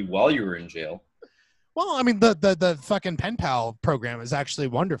friendship with you while you were in jail. Well, I mean, the fucking pen pal program is actually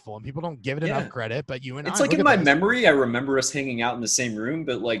wonderful, and people don't give it Yeah. enough credit. But you and It's I, like look in at my those. memory, I remember us hanging out in the same room,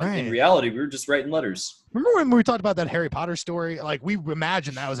 but like Right. in reality, we were just writing letters. Remember when we talked about that Harry Potter story? Like, we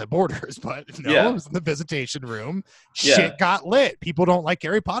imagined that was at Borders, but no, Yeah. it was in the visitation room. Yeah. Shit got lit. People don't like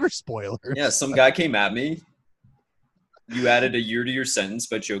Harry Potter spoilers. Yeah, some guy came at me. You added a year to your sentence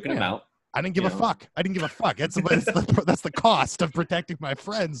by choking him Yeah. out. I didn't give You a know. fuck. I didn't give a fuck. That's the cost of protecting my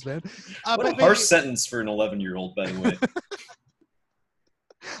friends, man. What a but harsh sentence for an 11-year-old, by the way.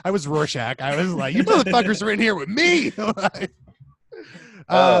 I was Rorschach. I was like, you motherfuckers are in here with me. But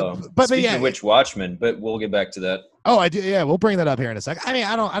Speaking yeah. of which, Watchmen, but we'll get back to that. Oh, I do. Yeah, we'll bring that up here in a sec. I mean,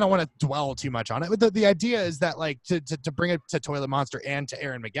 I don't want to dwell too much on it. But the idea is that, like, to bring it to Toilet Monster and to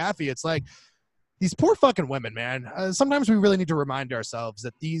Aaron McGaffey, it's like these poor fucking women, man. Sometimes we really need to remind ourselves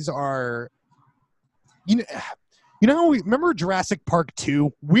that these are, you know, we remember Jurassic Park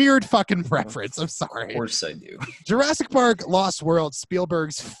 2? Weird fucking reference. I'm Of sorry. course I do. Jurassic Park Lost World,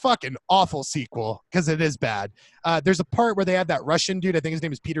 Spielberg's fucking awful sequel, because it is bad. There's a part where they have that Russian dude, I think his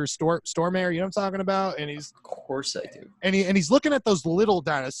name is Peter Stormare, you know what I'm talking about? And he's Of course I do. he's looking at those little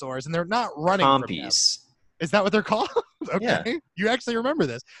dinosaurs, and they're not running from them. Compies. Is that what they're called? Okay. Yeah. You actually remember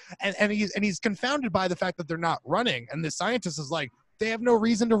this. And he's confounded by the fact that they're not running. And the scientist is like, they have no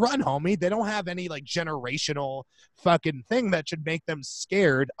reason to run, homie. They don't have any like generational fucking thing that should make them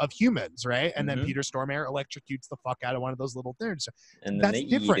scared of humans, right? And then Mhm. Peter Stormare electrocutes the fuck out of one of those little things. And then That's they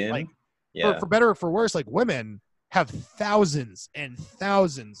different, eat him. like, yeah. For better or for worse, like women have thousands and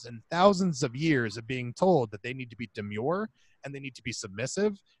thousands and thousands of years of being told that they need to be demure and they need to be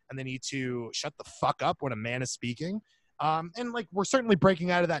submissive and they need to shut the fuck up when a man is speaking. And like we're certainly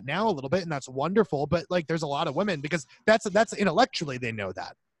breaking out of that now a little bit, and that's wonderful. But like, there's a lot of women because that's intellectually they know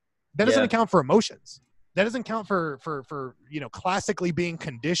that. That doesn't Yeah. account for emotions. That doesn't count for classically being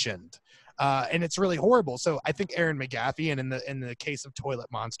conditioned. And it's really horrible. So I think Aaron McGaffey, and in the case of Toilet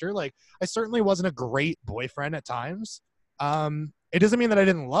Monster, like I certainly wasn't a great boyfriend at times. It doesn't mean that I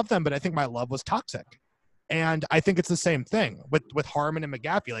didn't love them, but I think my love was toxic. And I think it's the same thing with Harmon and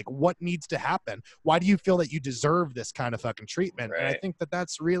McGaffey. Like, what needs to happen? Why do you feel that you deserve this kind of fucking treatment? And I Right. think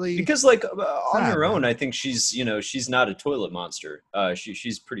that's really Because like on sad, her own, man. I think she's not a toilet monster.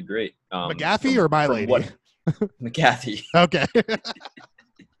 She's pretty great. McGaffey or my lady. What McGaffey? Okay.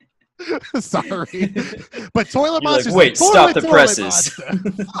 Sorry, but Toilet You're like, Monster's wait, stop the Toilet presses.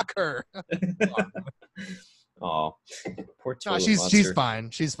 Monster. Fuck her. Oh, poor No, toilet she's monster. fine.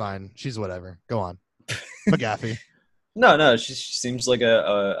 She's fine. She's whatever. Go on, McGaffey. No, she seems like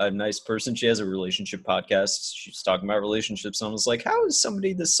a nice person. She has a relationship podcast. She's talking about relationships. And I was like, how is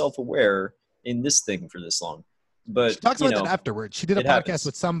somebody this self-aware in this thing for this long? But She talks you about know, that afterwards. She did a it podcast happens.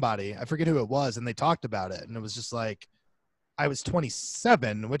 with somebody. I forget who it was, and they talked about it, and it was just like, I was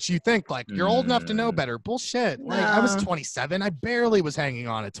 27, which you think like you're old enough to know better. Bullshit. Like I was Nah. 27. I barely was hanging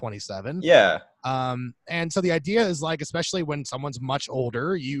on at 27. yeah, And so the idea is like, especially when someone's much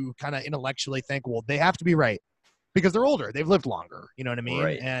older, you kind of intellectually think, well, they have to be right because they're older. They've lived longer. You know what I mean?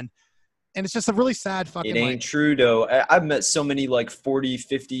 Right. And And it's just a really sad fucking It ain't true, though. I've met so many like 40,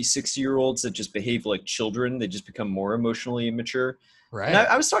 50, 60-year-olds that just behave like children. They just become more emotionally immature. right. And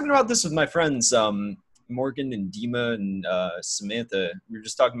I was talking about this with my friends, Morgan and Dima and Samantha. We were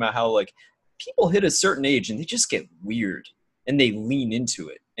just talking about how like people hit a certain age and they just get weird and they lean into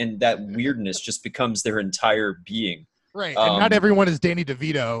it. And that weirdness just becomes their entire being. Right, and not Um, everyone is Danny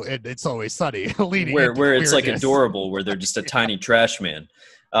DeVito. It's always sunny. Leading where into it's like weirdness. adorable, where they're just a tiny trash man.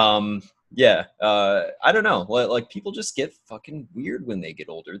 I don't know. Like people just get fucking weird when they get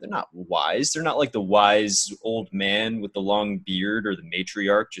older. They're not wise. They're not like the wise old man with the long beard or the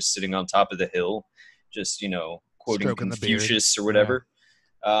matriarch just sitting on top of the hill, just quoting Stroking the beard. Confucius or whatever.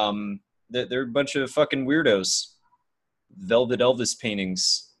 They're a bunch of fucking weirdos. Velvet Elvis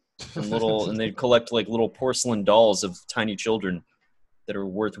paintings and they collect like little porcelain dolls of tiny children that are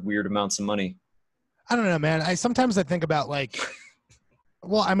worth weird amounts of money. I don't know, man. Sometimes I think about like,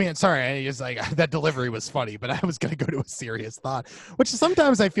 well, I mean, sorry, it's like that delivery was funny, but I was gonna go to a serious thought, which is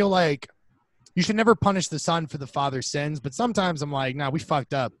sometimes I feel like you should never punish the son for the father's sins, but sometimes I'm like, nah, we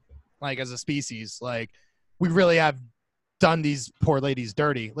fucked up, like as a species, like we really have done these poor ladies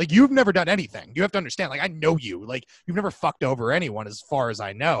dirty. Like you've never done anything. You have to understand. Like I know you. Like you've never fucked over anyone, as far as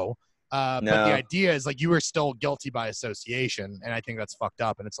I know. But the idea is like you are still guilty by association, and I think that's fucked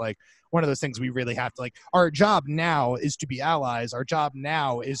up. And it's like one of those things we really have to like. Our job now is to be allies. Our job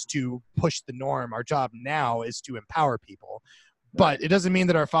now is to push the norm. Our job now is to empower people. But it doesn't mean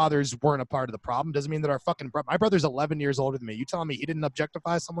that our fathers weren't a part of the problem. It doesn't mean that our my brother's 11 years older than me. You telling me he didn't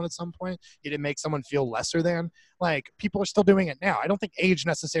objectify someone at some point? He didn't make someone feel lesser than? Like, people are still doing it now. I don't think age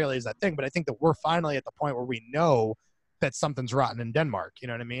necessarily is that thing, but I think that we're finally at the point where we know that something's rotten in Denmark, you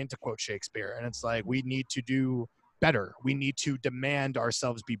know what I mean? To quote Shakespeare. And it's like, we need to do better. We need to demand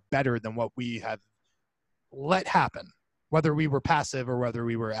ourselves be better than what we have let happen, whether we were passive or whether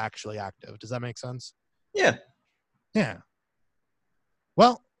we were actually active. Does that make sense? Yeah. Yeah.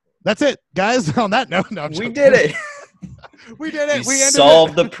 Well, that's it, guys. On that note, no, I'm We joking. did it. We did it. We ended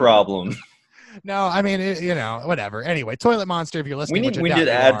solved it. the problem. No, I mean, whatever. Anyway, Toilet Monster, if you're listening, which I We doubt did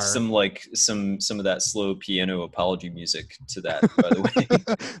you add are. some of that slow piano apology music to that, by the way.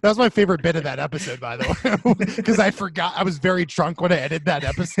 That was my favorite bit of that episode, by the way, because I forgot. I was very drunk when I edited that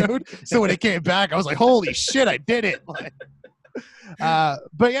episode, so when it came back, I was like, "Holy shit, I did it!" Like,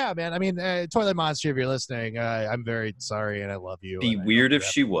 but yeah, man. I mean, Toilet Monster, if you're listening, I'm very sorry, and I love you. Be and I weird hope if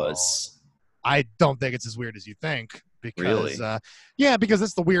you she have a ball. was. I don't think it's as weird as you think. Because, Really? because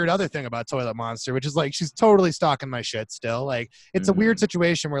that's the weird other thing about Toilet Monster, which is like she's totally stalking my shit still. Like it's a weird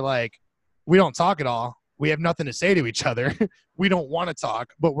situation where like we don't talk at all. We have nothing to say to each other. We don't want to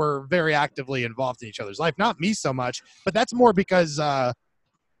talk, but we're very actively involved in each other's life. Not me so much, but that's more because I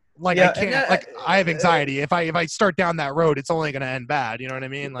Yeah, can't. and I have anxiety. If I start down that road, it's only going to end bad. You know what I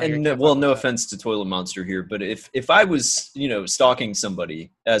mean? Like, I And can't well, fuck no with that. offense to Toilet Monster here, but if I was, stalking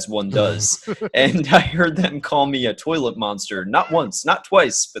somebody, as one does, and I heard them call me a toilet monster, not once, not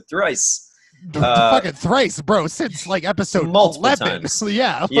twice, but thrice. Fucking thrice, bro. Since like episode Multiple 11. times. So,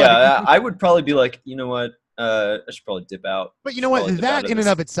 yeah. Yeah, I would probably be like, you know what? I should probably dip out. But you know what? Probably dip out That of in and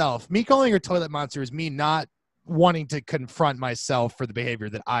this. of itself, me calling her toilet monster is me not wanting to confront myself for the behavior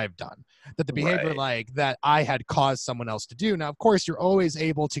that I've done. That the behavior Right. like that I had caused someone else to do. Now, of course, you're always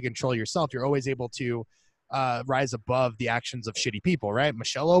able to control yourself. You're always able to rise above the actions of shitty people, right?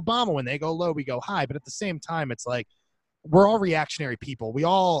 Michelle Obama, when they go low, we go high. But at the same time, it's like we're all reactionary people. We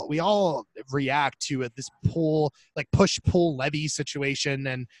all react to this pull, like push-pull levy situation.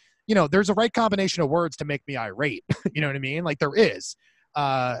 And, there's a right combination of words to make me irate. You know what I mean? Like there is.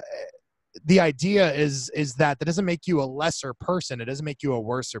 The idea is that doesn't make you a lesser person. It doesn't make you a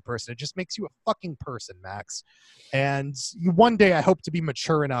worser person. It just makes you a fucking person, Max. And one day I hope to be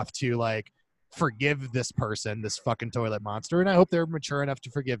mature enough to like forgive this person, this fucking toilet monster. And I hope they're mature enough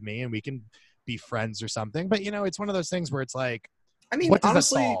to forgive me and we can be friends or something. But it's one of those things where it's like, I mean, what does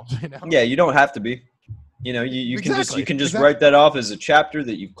honestly, that solve? yeah, you don't have to be. You Exactly, can just exactly. write that off as a chapter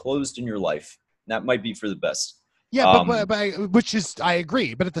that you've closed in your life. That might be for the best. Yeah, which is, I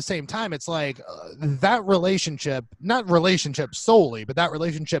agree. But at the same time, it's like that relationship, not relationship solely, but that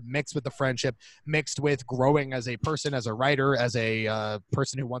relationship mixed with the friendship, mixed with growing as a person, as a writer, as a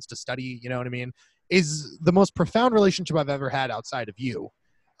person who wants to study, you know what I mean, is the most profound relationship I've ever had outside of you.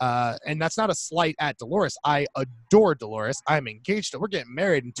 And that's not a slight at Dolores. I adore Dolores. I'm engaged. We're getting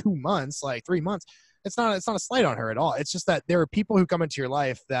married in 2 months, like 3 months. It's not a slight on her at all. It's just that there are people who come into your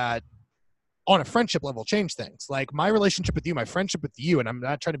life that on a friendship level change things. Like my relationship with you, my friendship with you, and I'm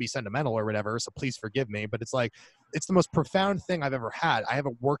not trying to be sentimental or whatever, so please forgive me, but it's like, it's the most profound thing I've ever had. I have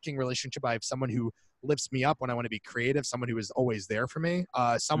a working relationship. I have someone who lifts me up when I want to be creative, someone who is always there for me,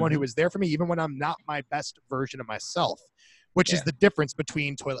 someone who is there for me even when I'm not my best version of myself, which is the difference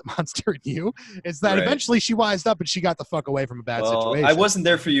between Toilet Monster and you, is that eventually she wised up and she got the fuck away from a bad situation. I wasn't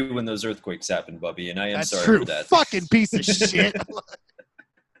there for you when those earthquakes happened, Bubby, and I am That's sorry true. for that. Fucking piece of shit.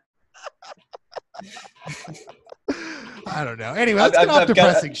 I don't know. Anyway, let's get off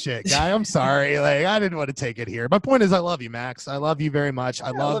depressing shit, guy. I'm sorry. Like, I didn't want to take it here. My point is, I love you, Max. I love you very much.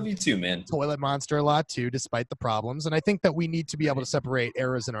 I love you too, man. Toilet Monster a lot too, despite the problems. And I think that we need to be able to separate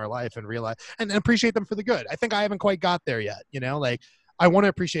eras in our life and realize and appreciate them for the good. I think I haven't quite got there yet. You know, like I want to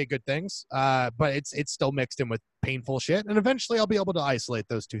appreciate good things, but it's still mixed in with painful shit. And eventually I'll be able to isolate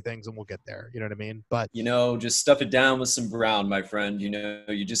those two things and we'll get there. You know what I mean? But you know, just stuff it down with some brown, my friend. You know,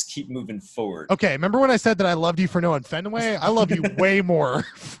 you just keep moving forward. Okay, remember when I said that I loved you for knowing Fenway? I love you way more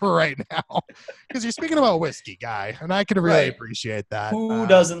for right now because you're speaking about whiskey, guy, and I could really appreciate that. Who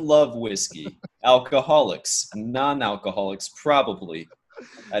doesn't love whiskey? Alcoholics, non-alcoholics, probably.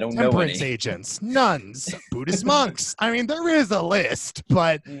 I don't know any. Temperance agents, nuns, Buddhist monks. I mean, there is a list,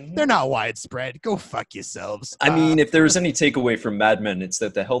 but they're not widespread. Go fuck yourselves. I mean, if there was any takeaway from Mad Men, it's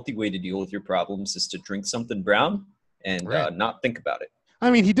that the healthy way to deal with your problems is to drink something brown and not think about it.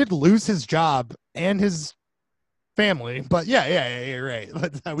 I mean, he did lose his job and his family, but yeah, you're right.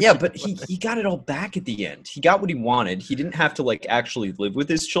 Yeah, but he got it all back at the end. He got what he wanted. He didn't have to like actually live with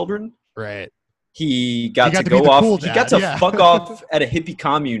his children. Right. He got to go off. He got to fuck off at a hippie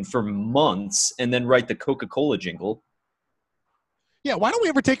commune for months and then write the Coca-Cola jingle. Yeah, why don't we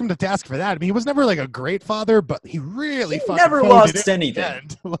ever take him to task for that? I mean, he was never like a great father, but he really fucking never lost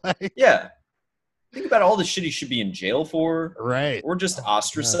anything. Like, yeah. Think about all the shit he should be in jail for. Right. Or just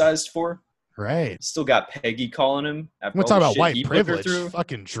ostracized for. Right. Still got Peggy calling him. We're talking about white privilege.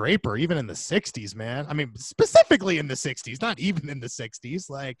 Fucking Draper, even in the 60s, man. I mean, specifically in the 60s, not even in the 60s.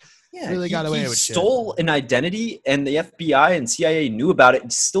 Like, really got away with shit. He stole an identity, and the FBI and CIA knew about it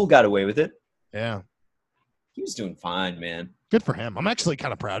and still got away with it. Yeah. He was doing fine, man. Good for him. I'm actually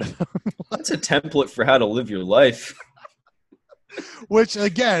kind of proud of him. That's a template for how to live your life. Which,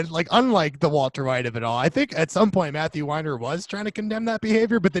 again, like, unlike the Walter White of it all, I think at some point Matthew Weiner was trying to condemn that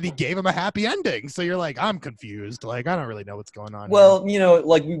behavior, but then he gave him a happy ending. So you're like, I'm confused. Like, I don't really know what's going on. Well, you know,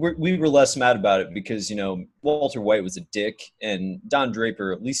 like we were less mad about it because, you know, Walter White was a dick and Don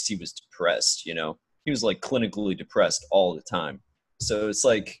Draper, at least he was depressed, you know. He was like clinically depressed all the time. So it's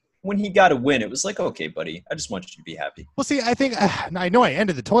like when he got a win, it was like, okay, buddy, I just want you to be happy. Well, see, I think I know I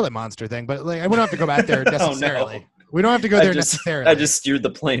ended the Toilet Monster thing, but like I wouldn't have to go back there necessarily. No. We don't have to go there necessarily. I just steered the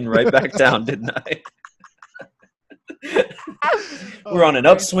plane right back down, didn't I? We're on an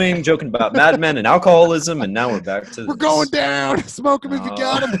upswing, joking about Mad Men and alcoholism, and now we're back to. We're going down. Smoke them if you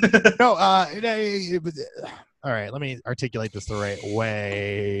got them. No, all right. Let me articulate this the right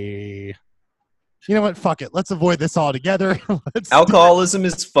way. You know what? Fuck it. Let's avoid this altogether. Alcoholism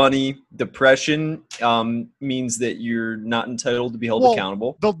is funny. Depression means that you're not entitled to be held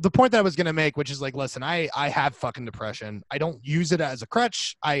accountable. The point that I was going to make, which is like, listen, I have fucking depression. I don't use it as a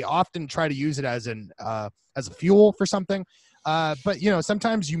crutch. I often try to use it as a fuel for something. But, you know,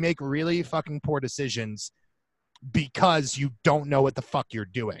 sometimes you make really fucking poor decisions because you don't know what the fuck you're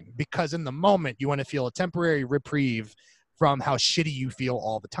doing. Because in the moment, you want to feel a temporary reprieve from how shitty you feel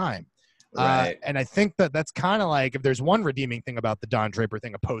all the time. Right. And I think that's kind of like, if there's one redeeming thing about the Don Draper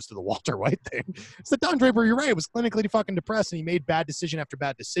thing opposed to the Walter White thing, it's that Don Draper, you're right, was clinically fucking depressed and he made bad decision after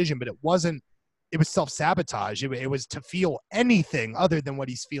bad decision, but it was self-sabotage. It was to feel anything other than what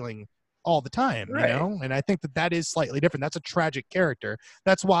he's feeling all the time, you know? And I think that is slightly different. That's a tragic character.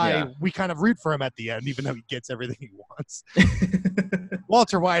 That's why we kind of root for him at the end, even though he gets everything he wants.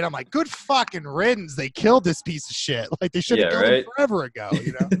 Walter White, I'm like, good fucking riddance. They killed this piece of shit. Like, they should have killed him forever ago,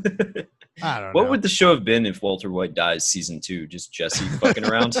 you know? I don't know. What would the show have been if Walter White dies season 2? Just Jesse fucking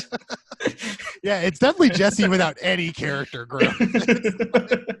around? Yeah, it's definitely Jesse without any character growth.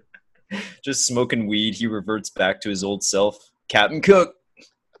 Just smoking weed. He reverts back to his old self. Captain Cook.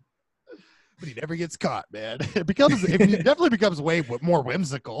 But he never gets caught, man. It definitely becomes way more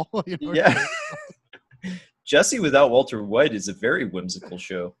whimsical. You know? Yeah. Jesse without Walter White is a very whimsical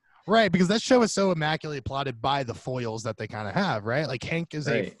show. Right, because that show is so immaculately plotted by the foils that they kind of have, right? Like Hank is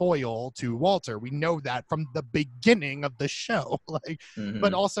a foil to Walter. We know that from the beginning of the show. Like,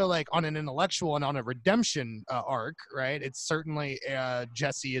 but also like on an intellectual and on a redemption arc, right? It's certainly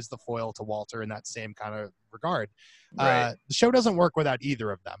Jesse is the foil to Walter in that same kind of regard. The show doesn't work without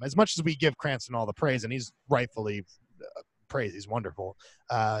either of them. As much as we give Cranston all the praise, and he's rightfully praise. He's wonderful.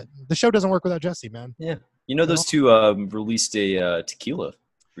 The show doesn't work without Jesse, man. You know, those two released a tequila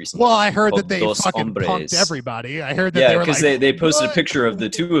recently. Well, I heard that called they Dos fucking Hombres. punked everybody. I heard that Yeah, they were because like, they posted "What?" a picture of the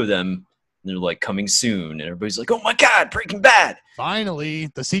two of them. And they're like coming soon, and everybody's like, "Oh my god, Breaking Bad!" Finally,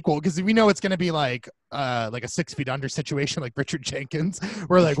 the sequel, because we know it's going to be like a 6 Feet Under situation, like Richard Jenkins,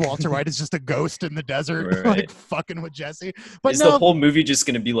 where like Walter White is just a ghost in the desert, Right. like fucking with Jesse. But Is no, the whole movie just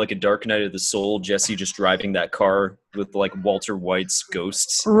going to be like a Dark Knight of the Soul? Jesse just driving that car with like Walter White's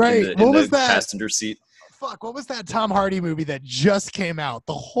ghosts Right. in What the was that? passenger seat. fuck, what was that Tom Hardy movie that just came out?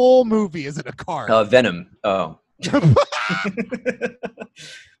 The whole movie is in a car. Venom. Oh,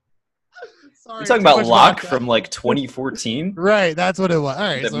 Sorry, you're talking too about much Locke vodka. from like 2014. Right, that's what it was. All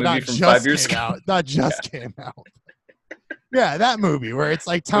right, That so movie not from just 5 years came ago. out. Not just came out. Yeah, that movie where it's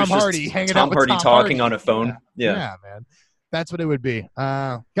like It was Tom just Hardy hanging Tom out with Hardy Tom talking Hardy. on a phone. Yeah. Man. That's what it would be.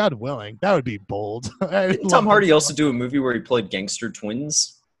 God willing, that would be bold. I Didn't love Tom Hardy that also stuff. do a movie where he played gangster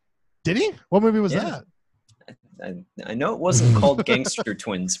twins? Did he? What movie was Yeah. that? I know it wasn't called Gangster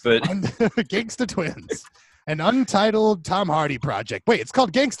Twins, but Gangsta Twins. An untitled Tom Hardy project. Wait, it's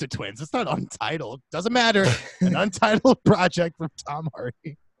called Gangsta Twins. It's not untitled. Doesn't matter. An untitled project from Tom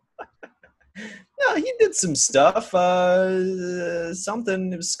Hardy. no, he did some stuff.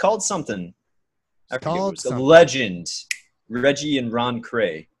 Something. It was called something. I forget. It called was something. a Legend. Reggie and Ron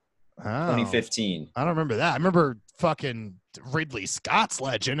Cray, Oh, 2015. I don't remember that. I remember fucking Ridley Scott's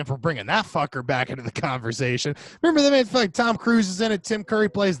Legend, if we're bringing that fucker back into the conversation. Remember they made like Tom Cruise is in it. Tim Curry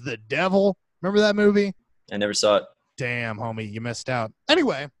plays the devil. Remember that movie? I never saw it. Damn, homie, you missed out.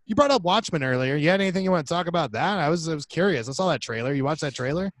 Anyway, you brought up Watchmen earlier. You had anything you want to talk about that? I was curious. I saw that trailer. You watched that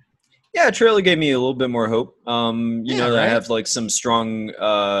trailer? Yeah, trailer gave me a little bit more hope. You Yeah, know that I right? have like some strong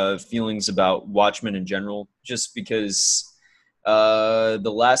feelings about Watchmen in general, just because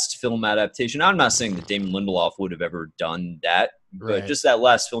the last film adaptation. I'm not saying that Damon Lindelof would have ever done that, but Right. just that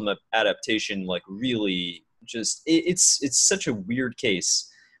last film adaptation, like really, just it's such a weird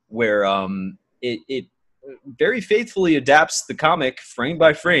case where it very faithfully adapts the comic frame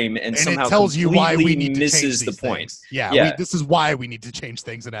by frame and somehow it tells you why we completely need to misses change the these point. things. Yeah, Yeah. this is why we need to change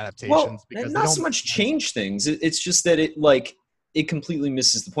things in adaptations. Well, because they not don't so much make sense. change things. It's just that it completely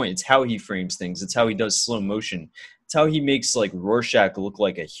misses the point. It's how he frames things. It's how he does slow motion. It's how he makes like Rorschach look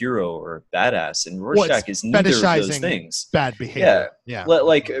like a hero or a badass, and Well, it's Rorschach is neither of those fetishizing things. Bad behavior. Yeah.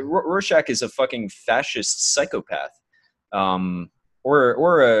 Like Rorschach is a fucking fascist psychopath,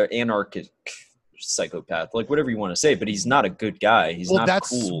 or a anarchic psychopath, like whatever you want to say. But he's not a good guy. He's not that's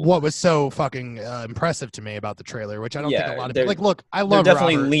cool. what was so fucking impressive to me about the trailer, which I don't think Yeah, a lot of they're- people like. Look, I They're love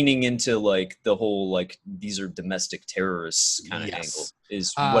definitely Robert. leaning into like the whole like these are domestic terrorists kind of Yes. angle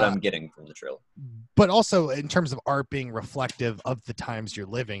is what Uh, I'm getting from the trailer. But also in terms of art being reflective of the times you're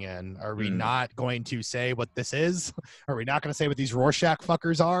living in, are we Mhm. not going to say what this is? Are we not going to say what these Rorschach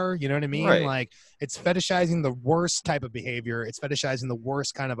fuckers are? You know what I mean? Right. Like it's fetishizing the worst type of behavior. It's fetishizing the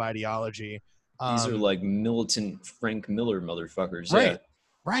worst kind of ideology. These are like militant Frank Miller motherfuckers. Right. Yeah.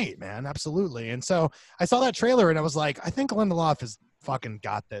 Right, man, absolutely. And so I saw that trailer and I was like, I think Lindelof has fucking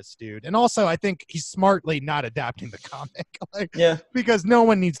got this, dude. And also, I think he's smartly not adapting the comic, like, Yeah. because no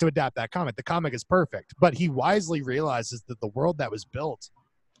one needs to adapt that comic. The comic is perfect, but he wisely realizes that the world that was built,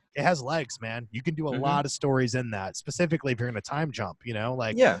 it has legs, man. You can do a Mhm. lot of stories in that, specifically if you're going to time jump. You know,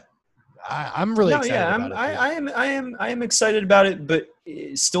 like Yeah. I'm really excited I'm, about it. Dude. I am excited about it, but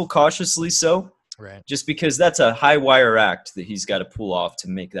still cautiously so, Right. just because that's a high wire act that he's got to pull off to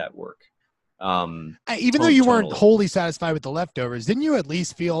make that work. Even though you weren't Totally. wholly satisfied with The Leftovers, didn't you at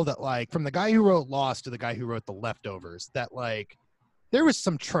least feel that, like, from the guy who wrote Lost to the guy who wrote The Leftovers, that, like, there was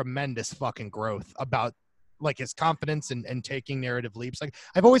some tremendous fucking growth about, like, his confidence and taking narrative leaps? Like,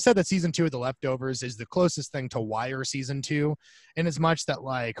 I've always said that season 2 of The Leftovers is the closest thing to Wire season 2, in as much that,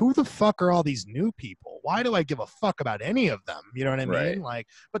 like, who the fuck are all these new people? Why do I give a fuck about any of them? You know what I mean? Right. Like,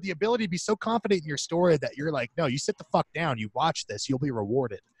 but the ability to be so confident in your story that you're like, no, you sit the fuck down, you watch this, you'll be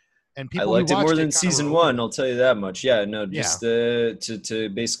rewarded. And I people who liked it watched more than kinda season rewarded. one. I'll tell you that much. Yeah, no, just to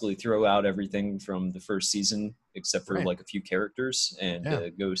basically throw out everything from the first season, except for Right. like a few characters, and Yeah.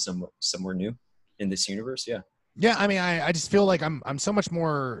 go somewhere new in this universe. Yeah, Yeah, I mean, I just feel like I'm so much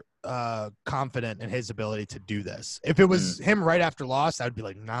more confident in his ability to do this. If it was him right after Lost, I'd be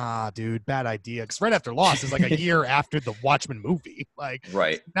like, nah, dude, bad idea. Because right after Lost is like a year after the Watchmen movie. Like,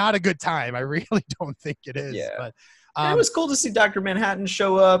 right. not a good time. I really don't think it is. Yeah. But It was cool to see Dr. Manhattan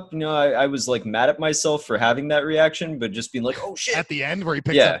show up. You know, I was like mad at myself for having that reaction, but just being like, oh shit. At the end where he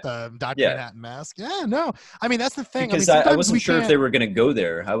picks Yeah. up the Dr. Yeah. Manhattan mask. Yeah, no. I mean, that's the thing. Because I, mean, I sometimes wasn't we sure if can't- they were going to go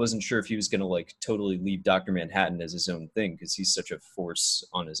there. I wasn't sure if he was going to like totally leave Dr. Manhattan as his own thing because he's such a force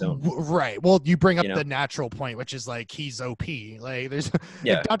on his own. Right. Well, you bring up You know? the natural point, which is like he's OP. Like there's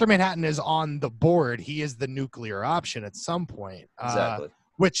Yeah. if Dr. Manhattan is on the board, he is the nuclear option at some point. Exactly.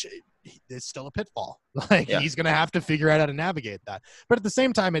 Which is still a pitfall. Like Yeah. he's gonna have to figure out how to navigate that. But at the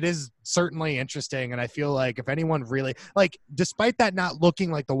same time, it is certainly interesting. And I feel like if anyone really like, despite that not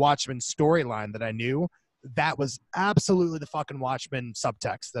looking like the Watchmen storyline that I knew, that was absolutely the fucking Watchmen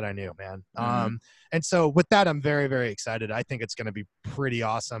subtext that I knew, man. Mhm. And so with that, I'm very, very excited. I think it's going to be pretty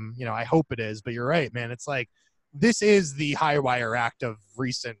awesome. You know, I hope it is, but you're right, man. It's like, this is the high wire act of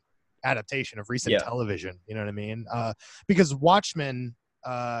recent adaptation of recent Yeah. television. You know what I mean? Because Watchmen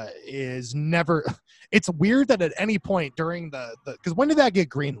is never, it's weird that at any point during because when did that get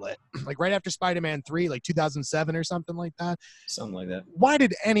greenlit? Like right after Spider-Man 3, like 2007 or something like that. Something like that. Why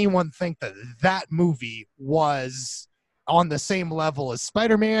did anyone think that that movie was on the same level as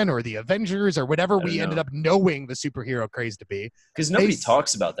Spider-Man or the Avengers or whatever don't we ended know. up knowing the superhero craze to be? Because nobody They-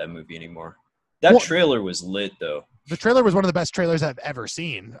 talks about that movie anymore. That Well- trailer was lit, though. The trailer was one of the best trailers I've ever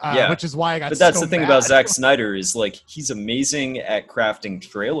seen, Yeah. which is why I got But that's so the thing mad. about Zack Snyder is like he's amazing at crafting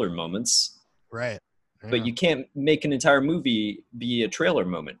trailer moments, Right. but Yeah. you can't make an entire movie be a trailer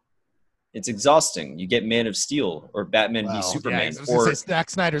moment. It's exhausting. You get Man of Steel or Batman v Well, Superman yeah, I was gonna or say Zack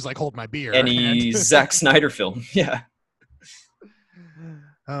Snyder's like hold my beer. any and- Zack Snyder film. Yeah.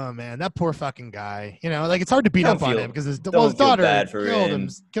 Oh man, that poor fucking guy. You know, like it's hard to beat Don't up on feel- him because his don't well, his feel daughter bad for him.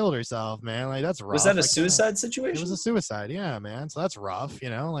 killed herself, man. Like that's rough. Was that a Like, suicide It situation? was a suicide, yeah, man. So that's rough, you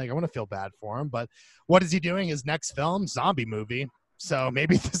know. Like I want to feel bad for him, but what is he doing? His next film, zombie movie. So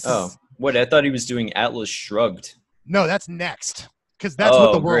maybe this Oh, is what? I thought he was doing Atlas Shrugged. no, that's next. Because that's what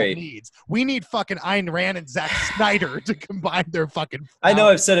Oh, the world great. needs. We need fucking Ayn Rand and Zack Snyder to combine their fucking. I know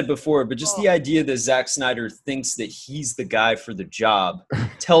powers. I've said it before, but just the idea that Zack Snyder thinks that he's the guy for the job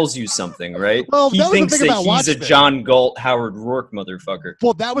tells you something, right? Well, he that was the thinks thing that about he's a Watchmen. John Galt, Howard Rourke motherfucker.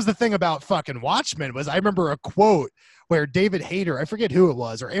 Well, that was the thing about fucking Watchmen was I remember a quote where David Hayter, I forget who it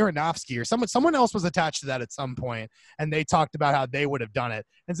was, or Aronofsky or someone else was attached to that at some point, and they talked about how they would have done it.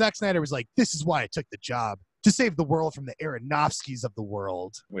 And Zack Snyder was like, "This is why I took the job to save the world from the Aronofskys of the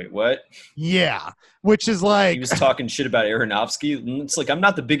world." Wait, what? Yeah, which is like, He was talking shit about Aronofsky. It's like I'm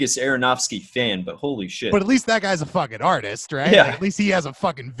not the biggest Aronofsky fan, but holy shit. but at least that guy's a fucking artist, right? Yeah. Like, at least he has a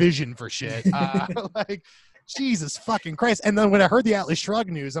fucking vision for shit. Like, Jesus fucking Christ. And then when I heard the Atlas Shrugged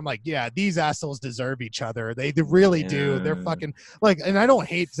news, I'm like, yeah, these assholes deserve each other. They really do. They're Yeah. fucking like, and I don't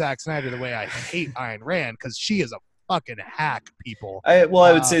hate Zack Snyder the way I hate Ayn Rand because she is a fucking hack, people. I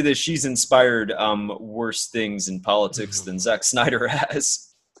would Uh, say that she's inspired worse things in politics than Zack Snyder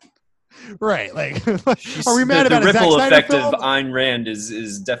has. Right. Like, She's- are we mad the about a Zack ripple Snyder effect film? of Ayn Rand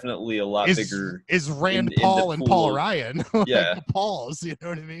is definitely a lot bigger. Is Rand in the Paul and pool Paul of- Ryan. Like, Yeah. the Pauls, you know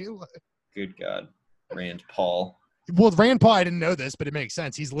what I mean? Good God, Rand Paul. Well, Rand Paul, I didn't know this, but it makes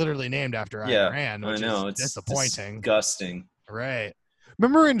sense. He's literally named after Ayn Yeah, Rand, I which know. is It's disappointing. disgusting. Right.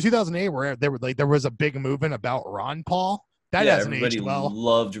 Remember in 2008 where there was a big movement about Ron Paul? That Yeah, hasn't everybody aged well.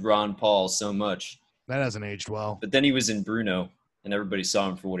 loved Ron Paul so much, That hasn't aged well. but then he was in Bruno, and everybody saw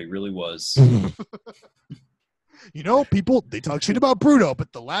him for what he really was. You know, people they talk shit about Bruno,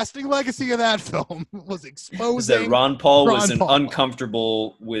 but the lasting legacy of that film was exposing. Was that Ron Paul was Ron Paul.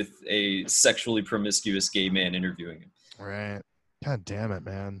 uncomfortable with a sexually promiscuous gay man interviewing him? Right. God damn it,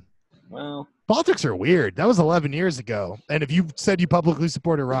 man. Well, Politics are weird. That was 11 years ago. And if you said you publicly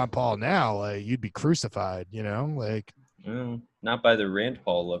supported Ron Paul now, like you'd be crucified, you know? Like not by the Rand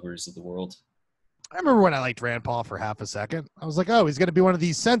Paul lovers of the world. I remember when I liked Rand Paul for half a second. I was like, oh, he's going to be one of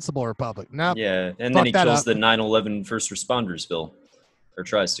these sensible Republic. Nope. Yeah, and Fuck then he that kills up. the 9/11 first responders bill, or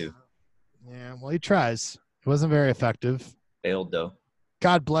tries to. Yeah, well, he tries. It wasn't very effective. Failed though.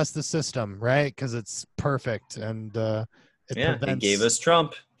 God bless the system, right? Because it's perfect and it Yeah, he prevents. gave us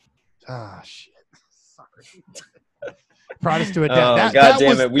Trump. Ah, shit. Sorry. Brought us to a death. Oh, that, God that damn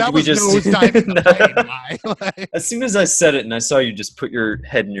was, it. We that was just- nosedive in the pain, lie. Like, As soon as I said it and I saw you just put your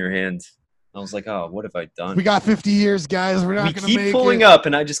head in your hand, I was like, "Oh, what have I done?" we got 50 years, guys. We're not We going to keep make pulling it. up,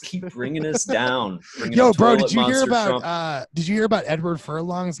 and I just keep bringing us down. Bringing Yo, up bro, Toilet did you hear Monster about? Trump. Did you hear about Edward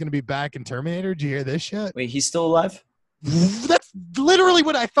Furlong's going to be back in Terminator? Did you hear this shit? Wait, he's still alive? That's literally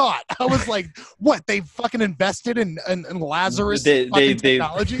what I thought. I was like, "What? They fucking invested in Lazarus fucking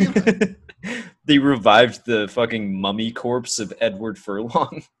technology?" They revived the fucking mummy corpse of Edward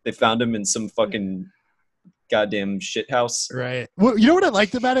Furlong. They found him in some fucking goddamn shithouse. Right. Well, you know what I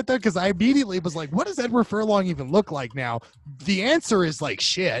liked about it though, because I immediately was like, "What does Edward Furlong even look like now?" The answer is like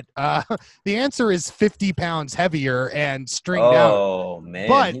shit. The answer is 50 pounds heavier and stringed out. Oh man,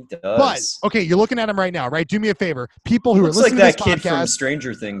 But- he But does. okay, you're looking at him right now, right? Do me a favor, people who Looks are like listening that to kid this from podcast.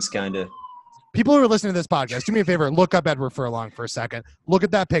 Stranger Things, kind of. People who are listening to this podcast, do me a favor, look up Edward Furlong for a second. Look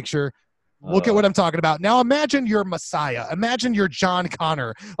at that picture. Look at what I'm talking about. Now imagine you're Messiah. Imagine you're John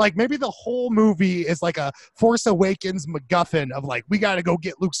Connor. Like maybe the whole movie is like a Force Awakens MacGuffin of like, we got to go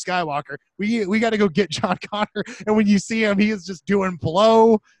get Luke Skywalker. We got to go get John Connor. And when you see him, he is just doing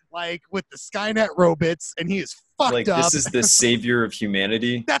blow like with the Skynet robots, and he is fucked Like up. this is the savior of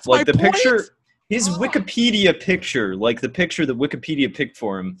humanity. That's like my the point. picture. His Oh. Wikipedia picture, like the picture that Wikipedia picked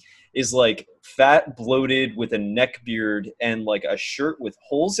for him, is like fat, bloated, with a neck beard and like a shirt with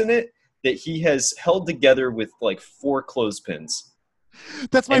holes in it that he has held together with like 4 clothespins.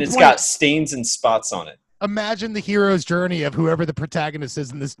 That's my And it's point. got stains and spots on it. Imagine the hero's journey of whoever the protagonist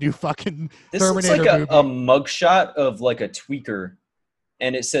is in this new fucking This looks Terminator like movie. a mugshot of like a tweaker,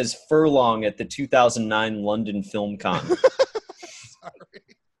 and it says Furlong at the 2009 London Film Con. Sorry.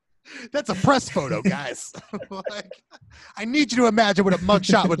 That's a press photo, guys. Like, I need you to imagine what a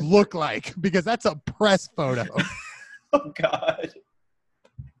mugshot would look like because that's a press photo. Oh God!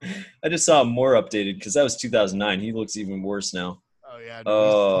 I just saw him more updated because that was 2009. He looks even worse now. Oh yeah, he's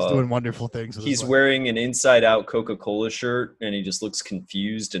Oh. doing wonderful things. With his He's life. wearing an inside-out Coca-Cola shirt, and he just looks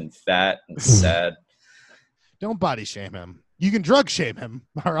confused and fat and sad. Don't body shame him. You can drug shame him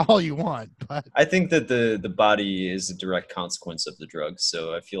or all you want, but I think that the body is a direct consequence of the drugs,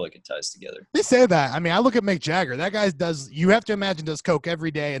 so I feel like it ties together. they say that. I mean, I look at Mick Jagger. That guy does. You have to imagine does coke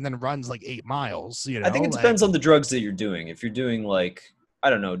every day and then runs like 8 miles. You know, I think it like- depends on the drugs that you're doing. If you're doing like, I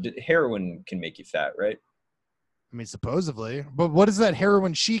don't know, heroin can make you fat, right? I mean, supposedly, but what is that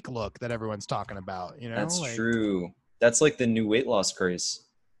heroin chic look that everyone's talking about? You know, That's like, true. That's like the new weight loss craze.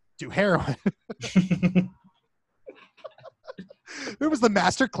 Do heroin. It was the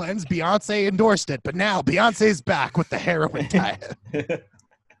master cleanse. Beyonce endorsed it, but now Beyonce's back with the heroin diet.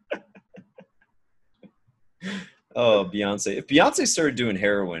 Oh, Beyonce. If Beyonce started doing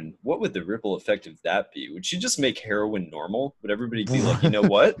heroin, what would the ripple effect of that be? Would she just make heroin normal? Would everybody be like, you know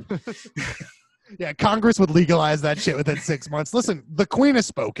what? Yeah, Congress would legalize that shit within 6 months. Listen, the queen has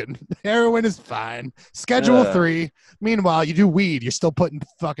spoken. Heroin is fine. Schedule 3. Meanwhile, you do weed, you're still put in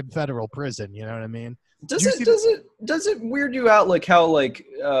fucking federal prison. You know what I mean? Does You it see does it weird you out like how like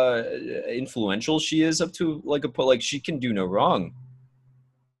influential she is up to like a point? Like she can do no wrong.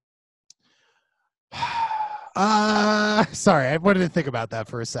 Sorry, I wanted to think about that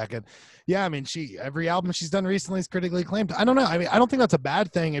for a second. Yeah, I mean, every album she's done recently is critically acclaimed. I don't know. I mean, I don't think that's a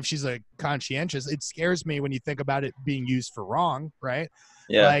bad thing if she's like conscientious. It scares me when you think about it being used for wrong, right?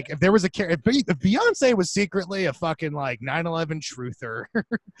 Yeah. Like if there was if Beyonce was secretly a fucking like 9/11 truther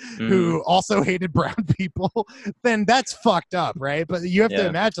Mhm. who also hated brown people, then that's fucked up, right? But you have to Yeah.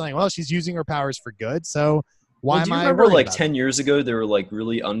 imagine like, well, she's using her powers for good, so why Well, do am you I remember worried like about 10 years ago there were like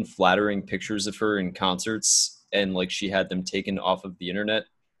really unflattering pictures of her in concerts and like she had them taken off of the internet?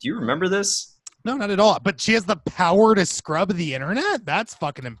 Do you remember this? No, not at all. But she has the power to scrub the internet? That's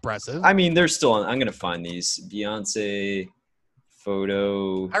fucking impressive. I mean, they're still on. I'm going to find these. Beyonce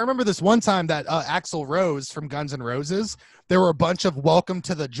photo. I remember this one time that Axl Rose from Guns N' Roses, there were a bunch of Welcome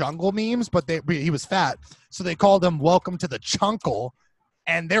to the Jungle memes, but he was fat. So they called him Welcome to the Chunkle.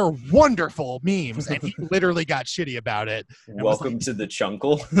 And they're wonderful memes. And he literally got shitty about it. was Welcome like- to the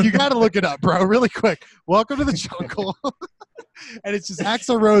Chunkle. You got to look it up, bro, really quick. Welcome to the Chunkle. And it's just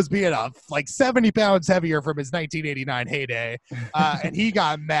Axl Rose being like 70 pounds heavier from his 1989 heyday. And he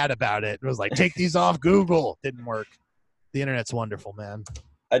got mad about it. It was like, take these off Google. Didn't work. The internet's wonderful, man.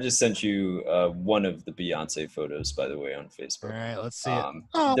 I just sent you one of the Beyonce photos, by the way, on All Facebook. right, let's see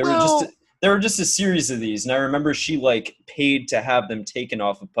it. There were just a series of these, and I remember she like paid to have them taken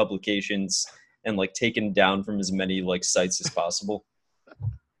off of publications and like taken down from as many like sites as possible.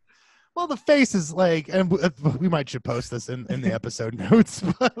 Well, the face is like, and we might should post this in the episode notes,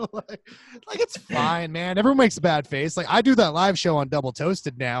 but like it's fine, man. Everyone makes a bad face. Like I do that live show on Double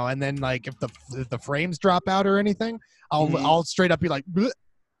Toasted now, and then like if the frames drop out or anything, I'll straight up be like, "Bleh," and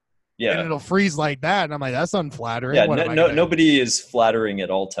Yeah, it'll freeze like that, and I'm like, that's unflattering. yeah. What am I No, gonna- nobody is flattering at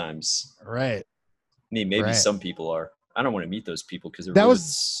all times. Right. I mean, maybe Right. some people are. I don't want to meet those people because That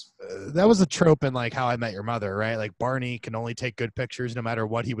was a trope in like How I Met Your Mother, right? Like Barney can only take good pictures no matter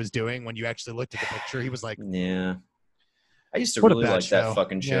what he was doing. When you actually looked at the picture, he was like, yeah. I used to what a really bad like show. that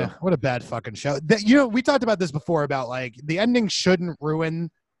fucking show. Yeah, what a bad fucking show. We talked about this before about like the ending shouldn't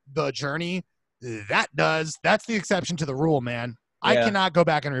ruin the journey. That does. That's the exception to the rule, man. I Yeah. cannot go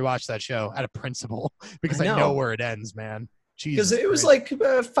back and rewatch that show out of principle because I know, know. where it ends, man. Because Jesus it was Christ. like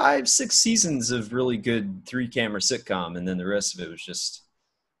 5-6 seasons of really good 3-camera sitcom, and then the rest of it was just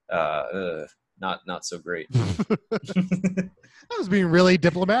not so great. I was being really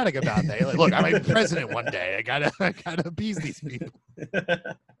diplomatic about that. Like, look, I'm a president one day. I gotta appease these people.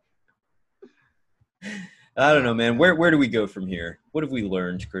 I don't know, man. Where do we go from here? What have we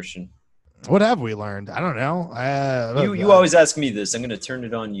learned, Christian? What have we learned? I don't know. You always ask me this. I'm going to turn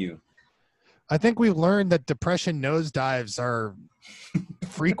it on you. I think we've learned that depression nosedives are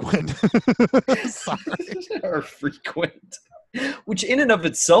frequent. Sorry. Are frequent, which in and of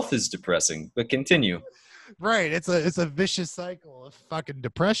itself is depressing. But continue. Right. It's a vicious cycle of fucking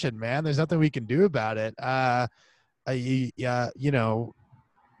depression, man. There's nothing we can do about it. You know,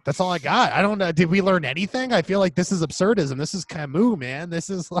 that's all I got. I don't know. Did we learn anything? I feel like this is absurdism. This is Camus, man.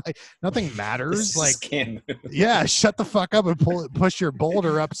 This is like nothing matters. This Like, is Camus. yeah, shut the fuck up and push your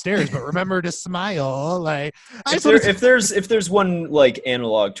boulder upstairs. But remember to smile. Like, If there's one like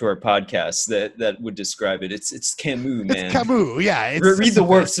analog to our podcast that would describe it, it's Camus, man. it's Camus. Yeah, Read the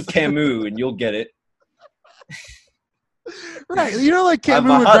works of Camus and you'll get it. Right. You know, like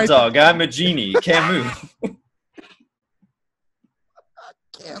Camus I'm a would hot write dog. I'm a genie. Camus.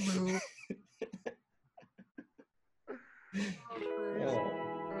 Camus.